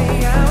 Every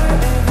hour,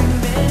 every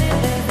minute,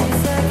 every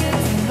second,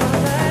 you know,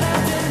 night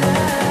after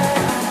night,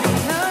 I'll be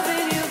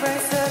loving you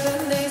right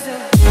 7 days a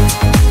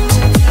week.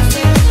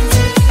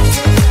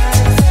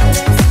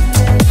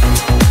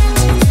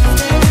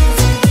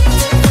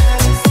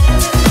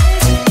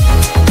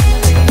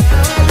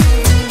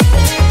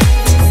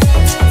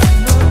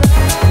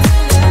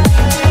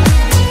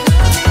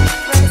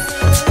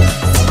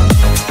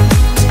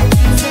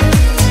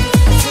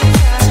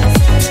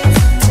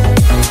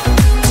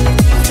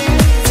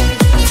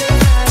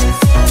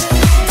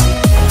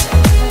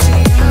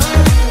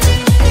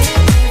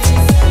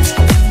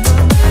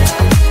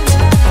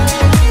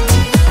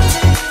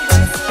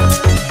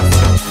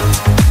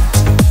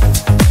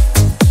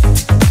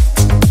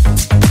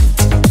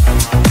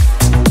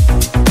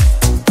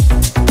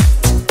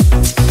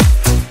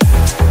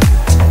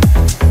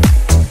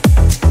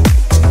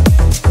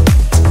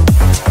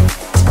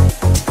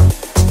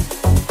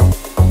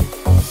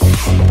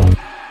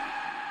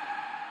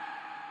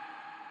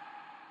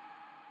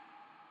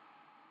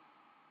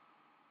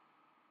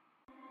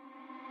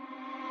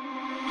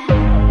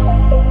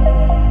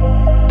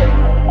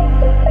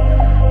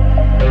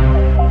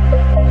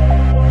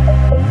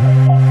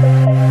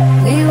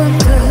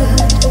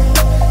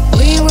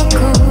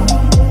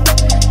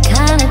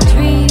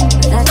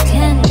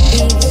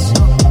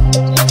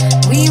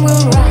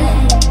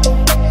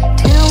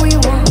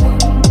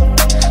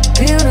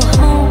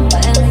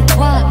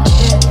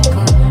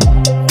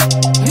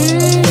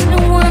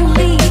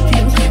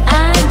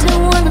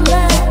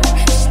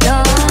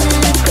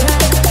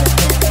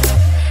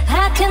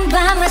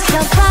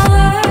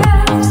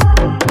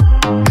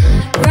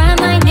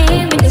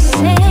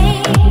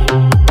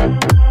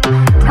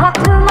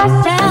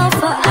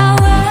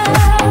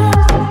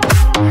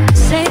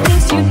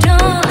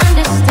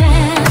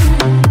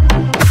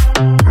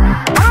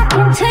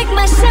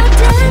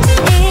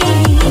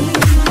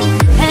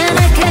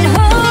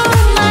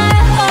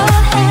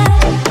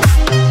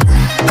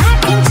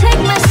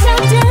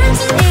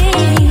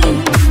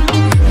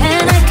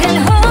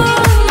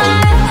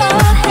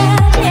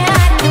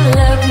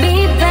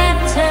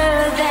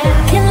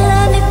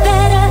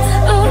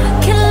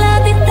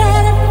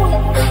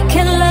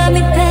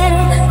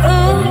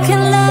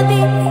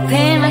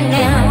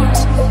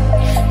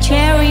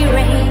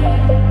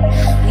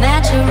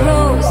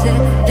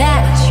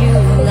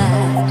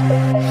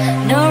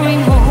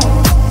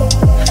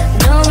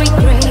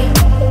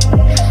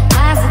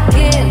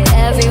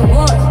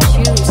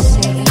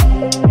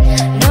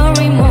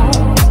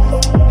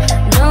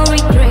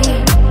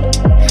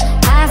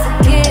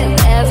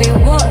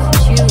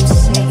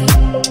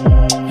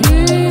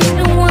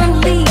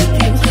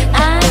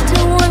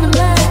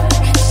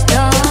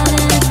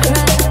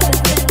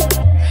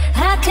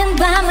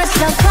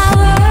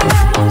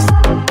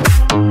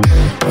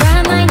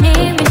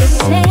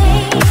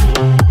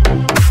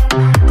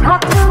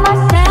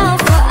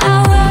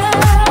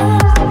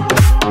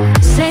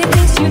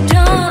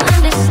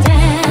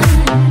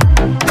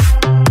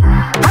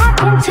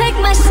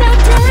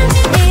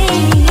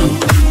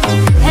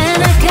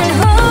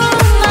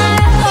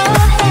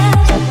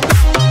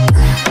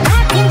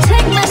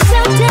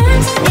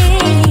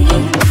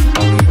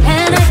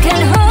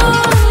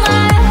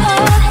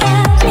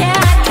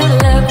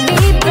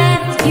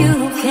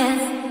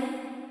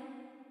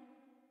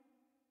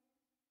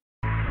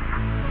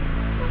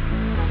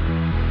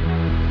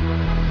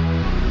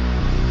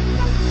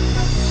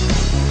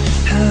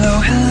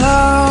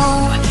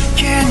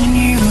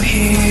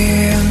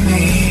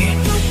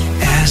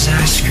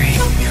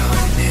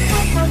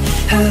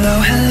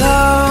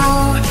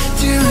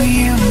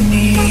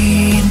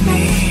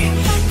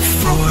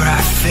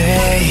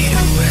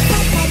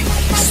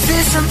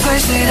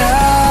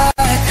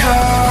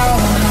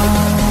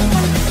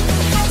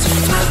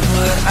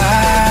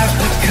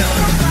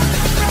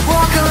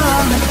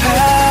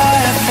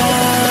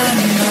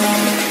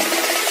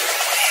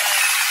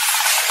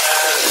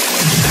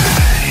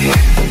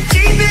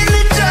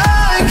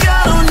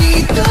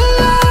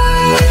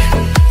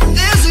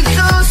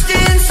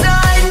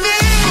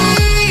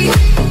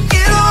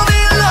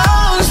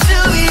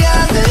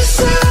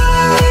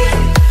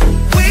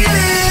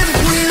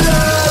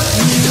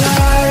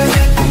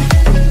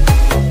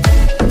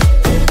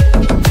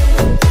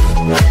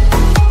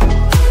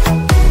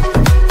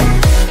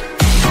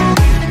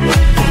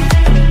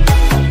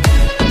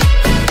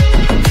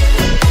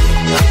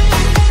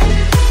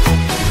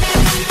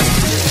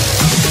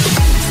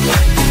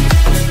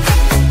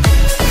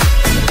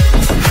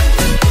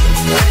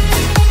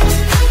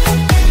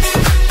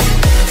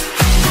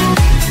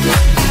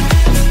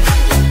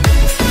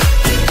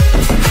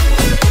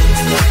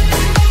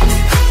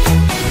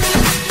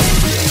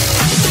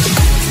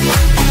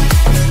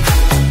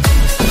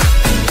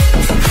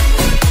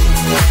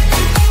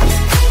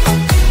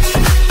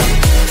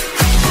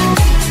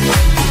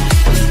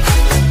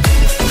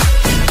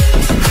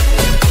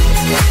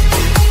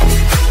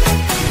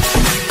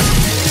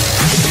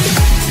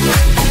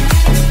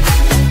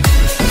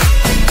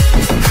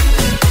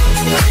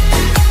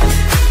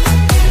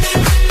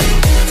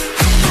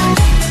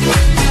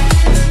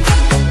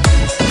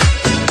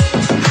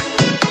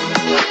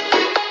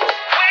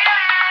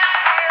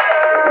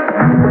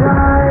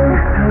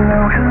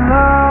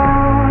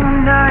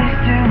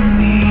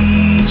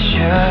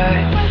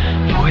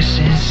 voice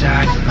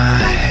inside my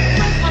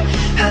head.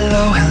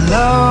 Hello,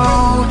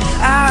 hello,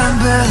 I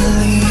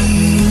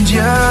believed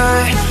you.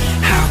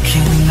 How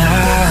can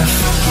I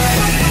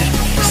forget?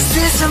 Is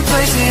this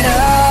someplace that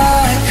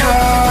I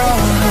call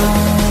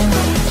home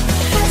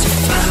to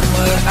find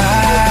what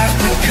I've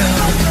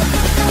become?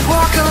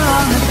 Walk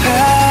along the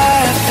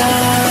path I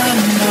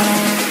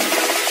know.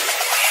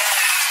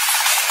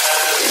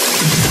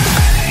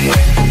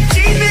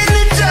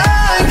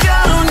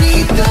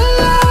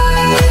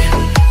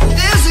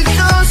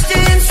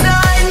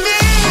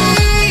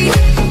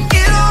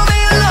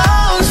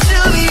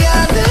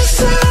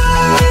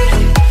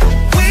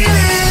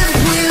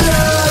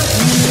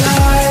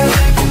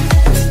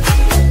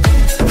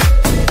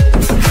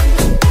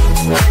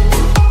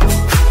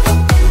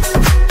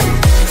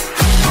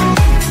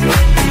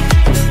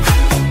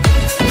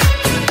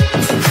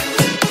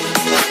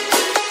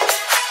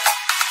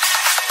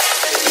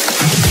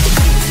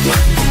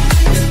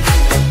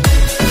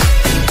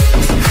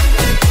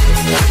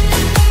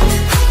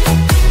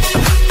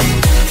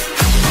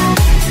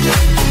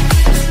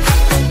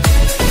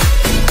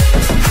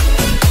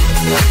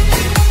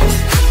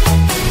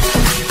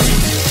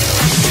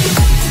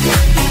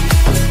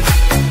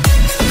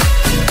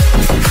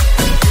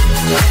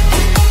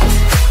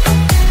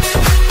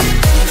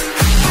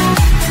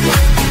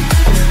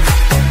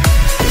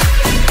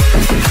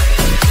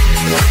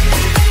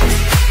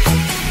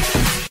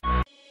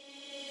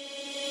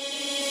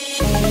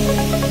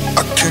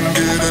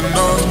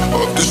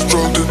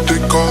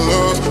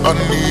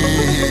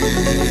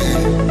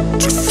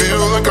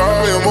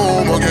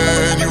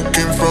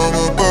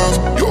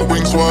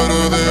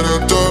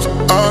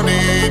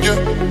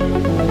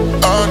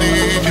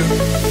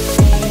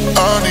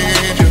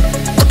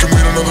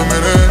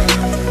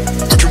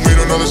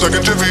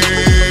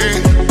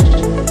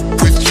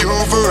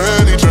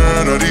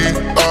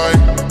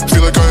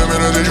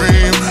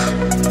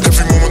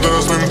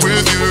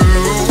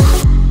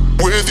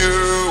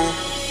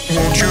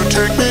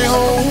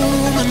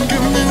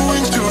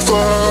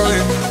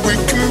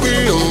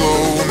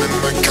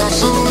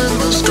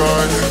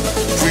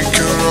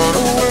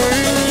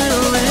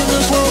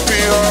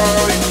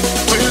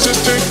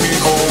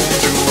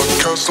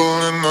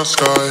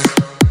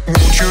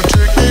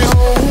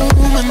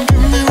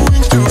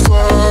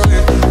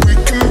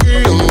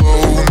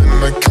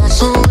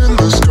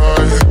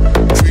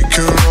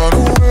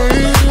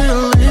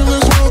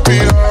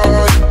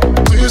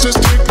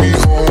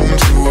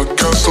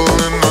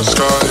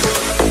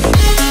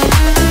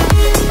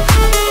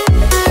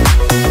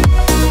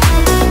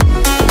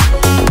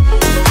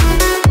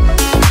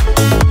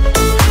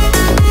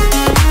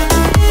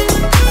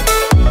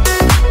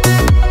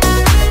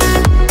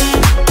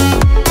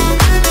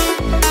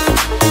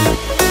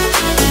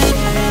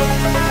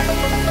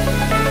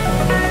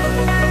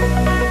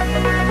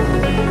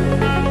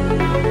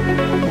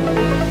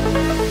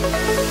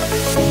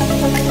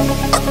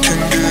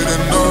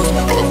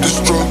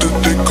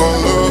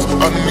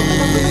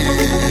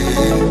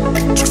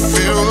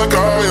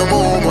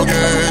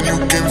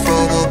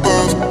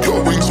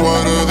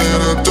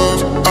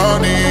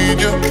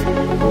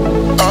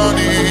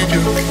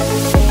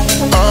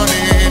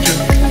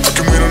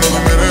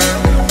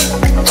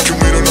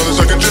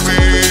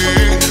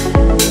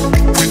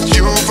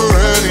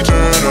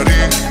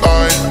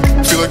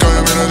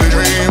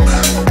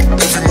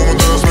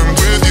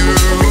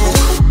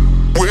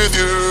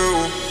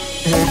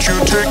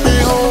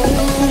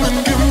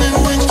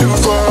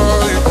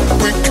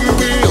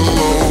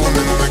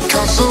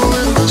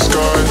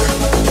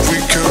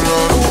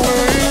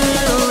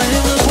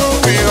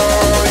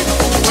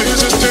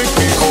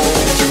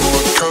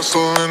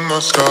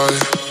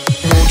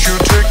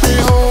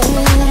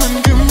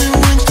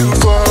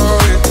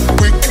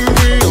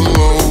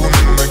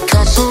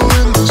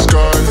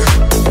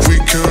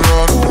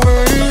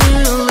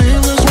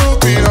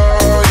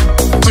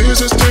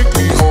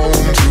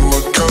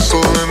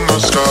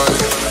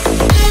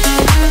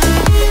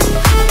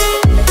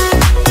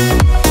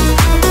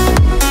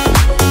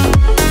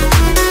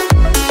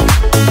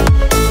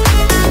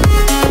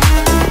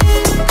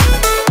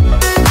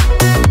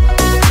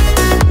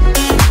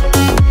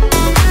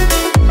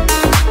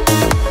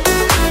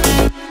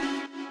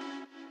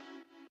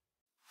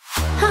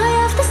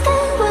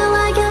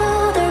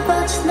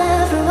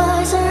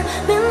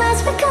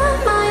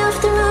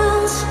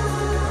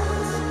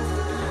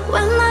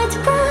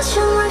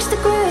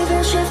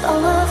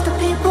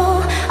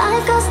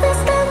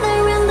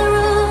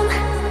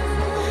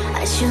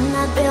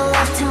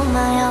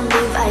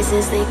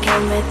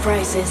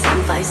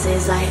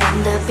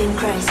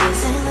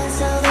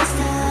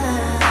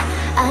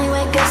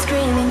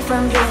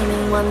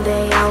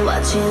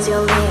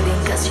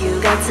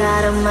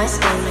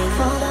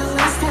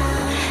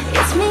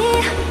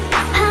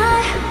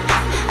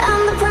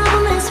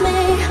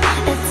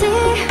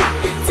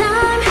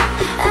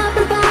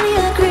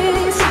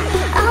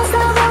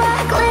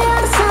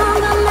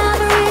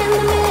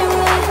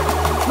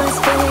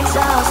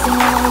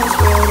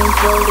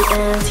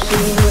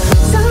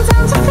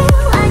 Sometimes I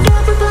feel like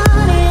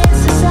everybody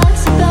is a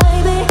sexy babe.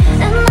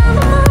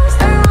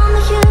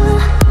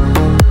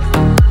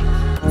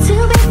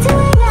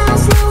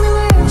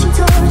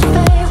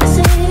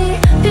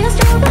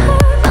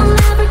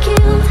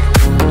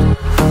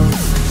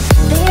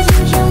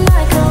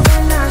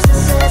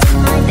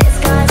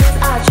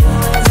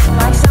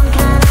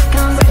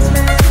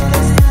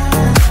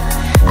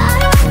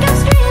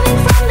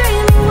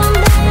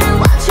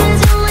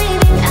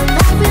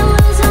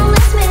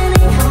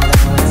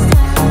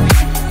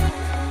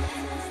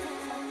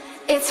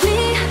 It's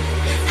me,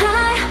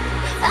 hi,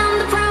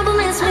 and the problem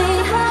is me.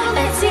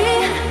 At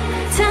tea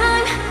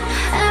time,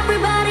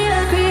 everybody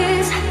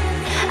agrees.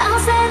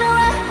 I'll say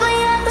directly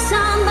at the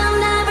sun,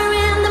 but never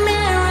in the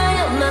mirror.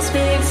 It must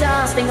be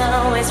exhausting,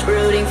 always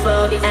rooting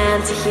for the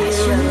anti-hero.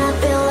 Should not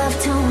be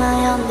left to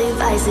my own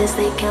devices.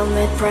 They come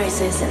with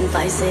prices and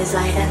vices.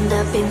 I end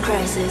up in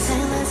crisis.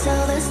 Silence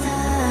all this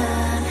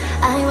time.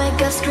 I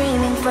wake up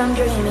screaming from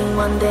dreaming.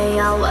 One day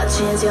I'll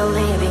watch as you're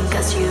leaving,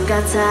 cause you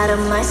got tired of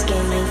my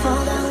scheming. For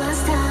the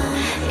last time,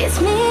 it's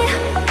me,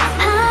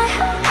 hi,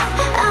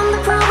 and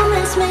the problem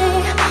is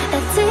me.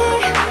 At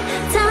tea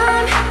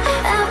time,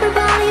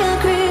 everybody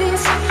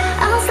agrees.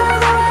 I'll say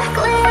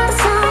directly at the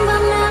sun,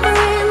 but never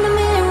in the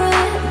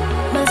mirror.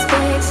 Must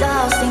be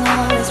exhausting,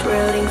 always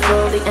rooting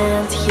for the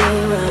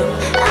anti-hero.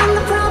 And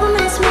the problem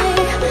is me,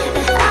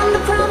 and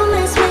the problem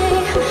is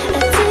me.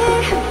 At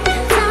tea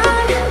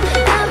time,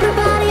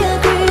 everybody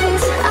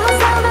agrees. I'll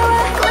say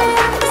directly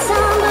at the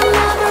sun, but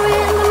never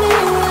in the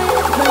mirror.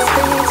 Must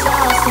be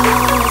exhausting,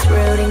 always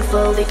rooting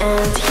for the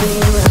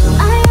anti-hero.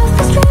 I have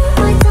to stream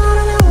my down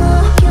on the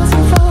wall,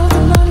 using for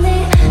the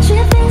money. She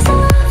thinks I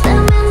love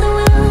them in the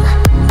will.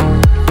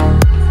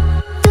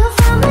 The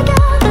family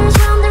gathers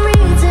round the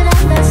reads it,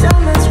 and then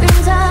someone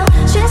screams out.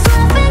 She's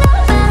laughing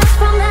up at us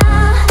from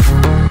now.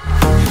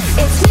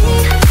 It's me,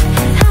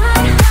 hi,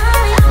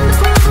 and the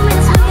problem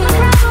is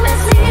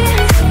me.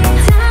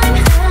 Time,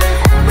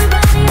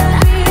 everybody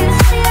agrees.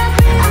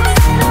 I'll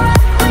say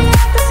directly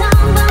at the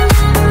sun, but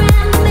never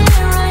in the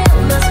mirror. It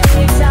must be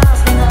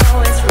exhausting,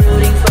 always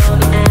rooting for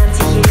the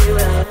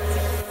anti-hero.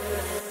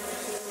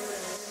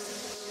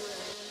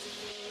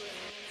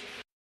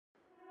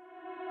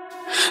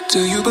 Do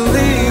you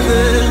believe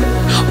in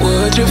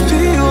what you're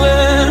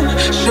feeling?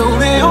 Show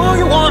me all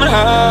you wanna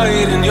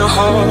hide in your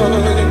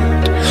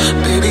heart.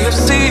 Baby, I've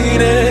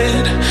seen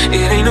it,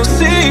 it ain't no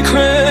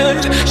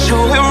secret.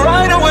 Show it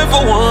right away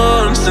for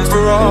once and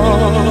for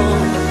all.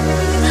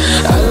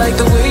 I like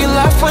the way you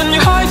laugh when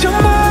you hide your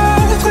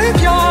mouth with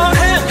your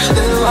hand.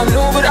 Little I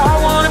know, but I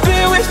wanna be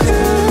with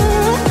you,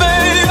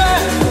 baby.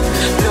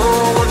 No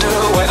wonder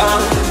why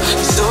I'm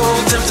so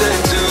tempted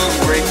to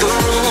break the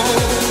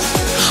rules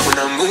when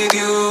I'm with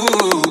you.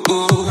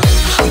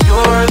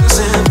 You're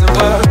losing the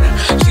part.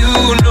 You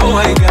know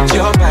I got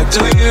your back,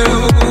 do you?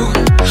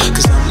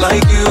 Cause I'm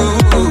like you.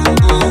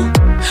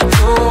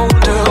 No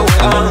wonder why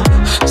I'm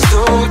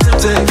so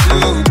tempted to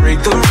break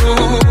the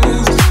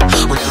rules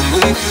when I'm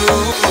with you.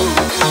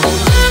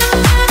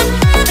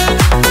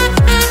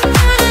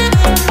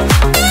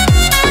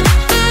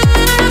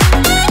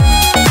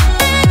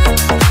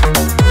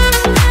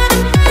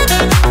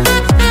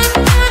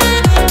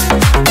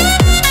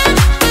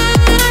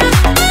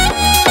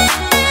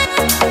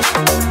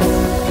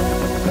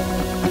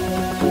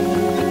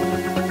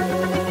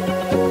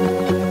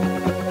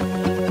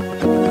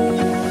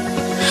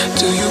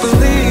 Do you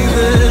believe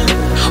in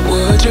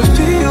what you're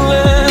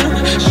feeling?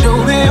 Show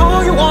me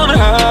all you wanna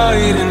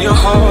hide in your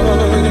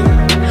heart.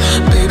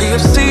 Baby,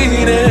 I've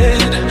seen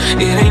it,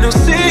 it ain't no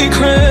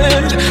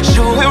secret.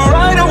 Show it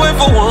right away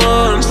for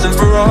once and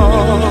for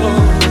all.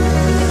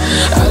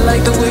 I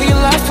like the way you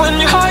laugh when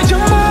you hide your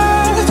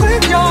mouth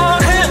with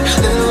your hand.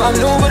 Little I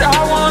know, but I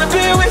wanna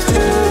be with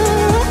you,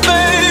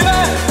 baby.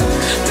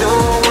 No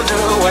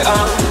wonder why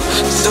I'm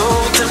so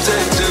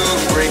tempted to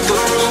break the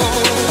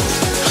rules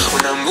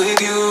when I'm with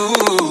you.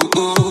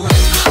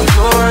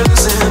 You're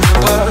losing the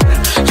part.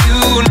 You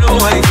know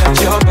I got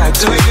your back,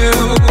 do you?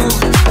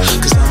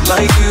 Cause I'm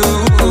like you.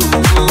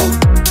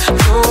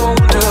 No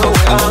wonder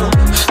why I'm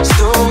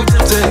so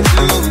tempted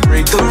to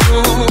break the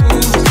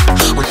rules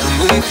when I'm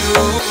with you.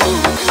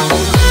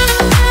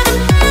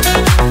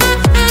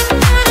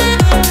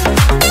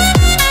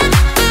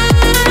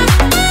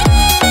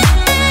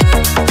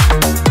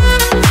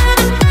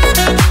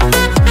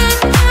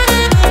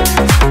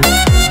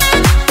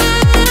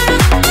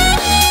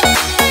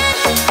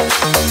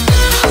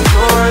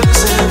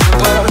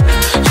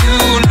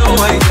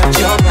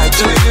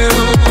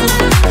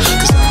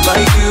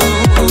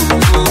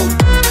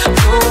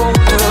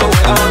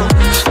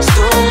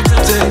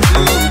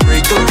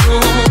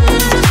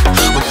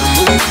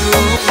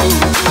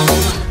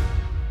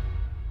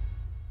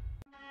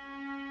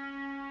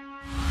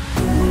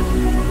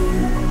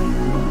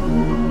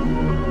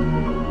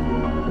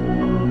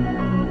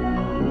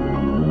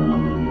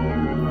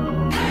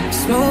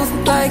 Smooth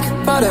like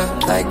butter,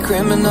 like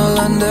criminal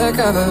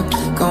undercover.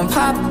 Gon'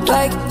 pop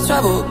like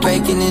trouble,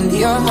 breaking into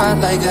your heart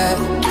like that.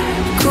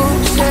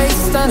 Cool shade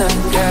stunner,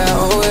 yeah,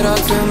 owe it all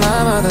to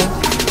my mother.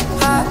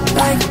 Hot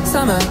like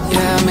summer,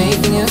 yeah,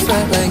 making you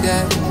sweat like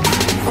that.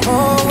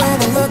 Oh,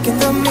 when I look in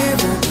the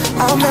mirror,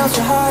 I'll melt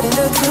your heart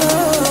into two.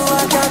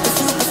 I got the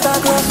superstar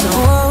glow, so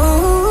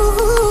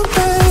oh,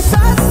 baby,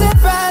 side step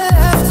right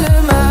left to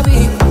my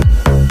beat.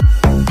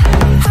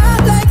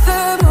 Hot like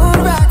the moon,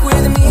 rock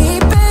with me,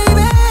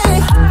 baby.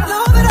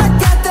 Know that I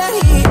got that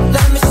heat.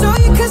 Let me show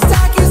you, cause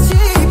talk is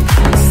cheap.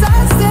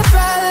 Side step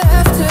right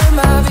left to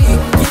my beat.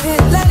 Yeah,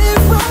 let it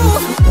roll.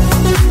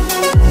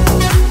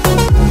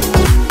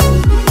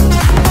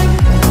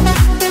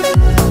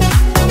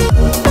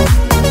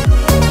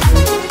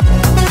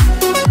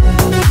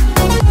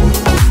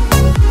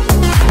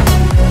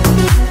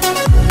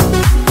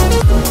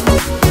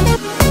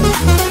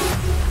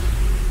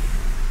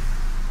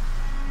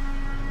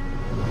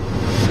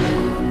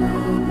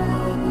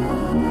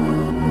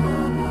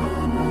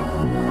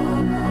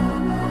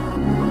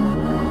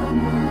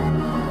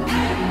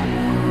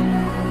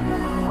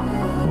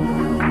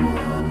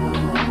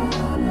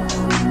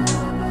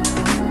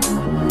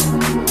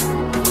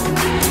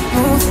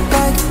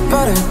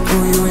 but I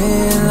pull you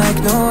in like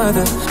no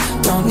other.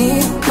 Don't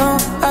need no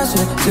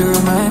usher to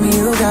remind me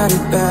you got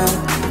it bad.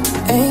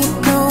 Ain't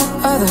no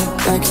other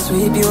that can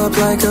sweep you up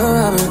like a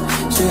rubber.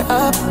 Straight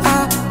up,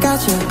 I got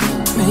you,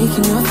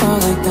 making you fall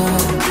like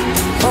that.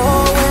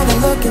 Oh, when I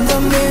look in the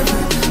mirror,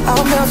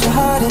 I'll melt your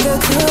heart into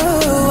two.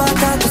 I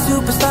got the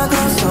superstar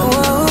glow, so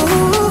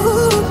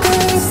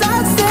cause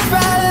I'd step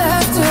right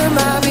left to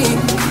my beat.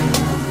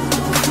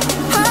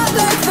 Hot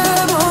like the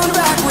moon,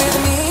 rock with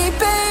me,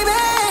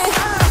 baby.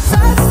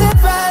 I'd step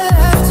right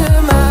left to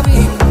my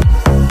beat.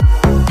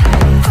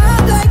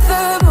 Hot like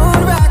the moon,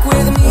 rock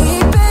with me,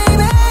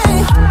 baby.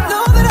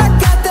 Know that I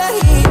got the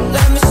heat.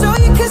 Let me show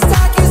you, cause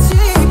talk is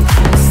cheap.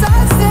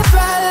 I'd step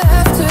right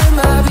left to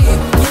my beat.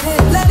 Get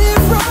it, let it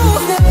roll,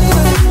 baby.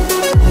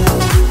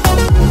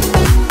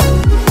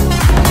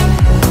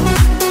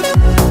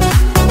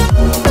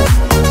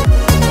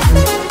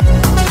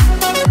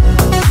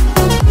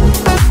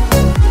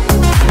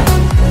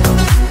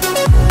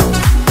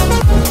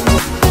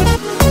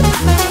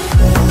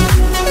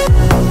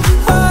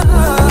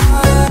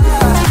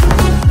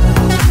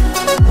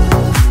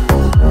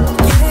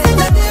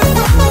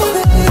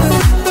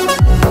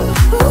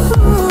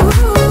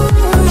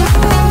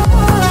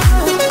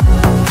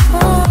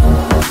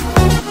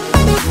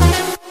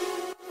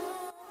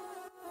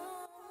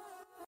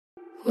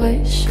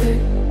 White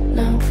shirt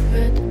now,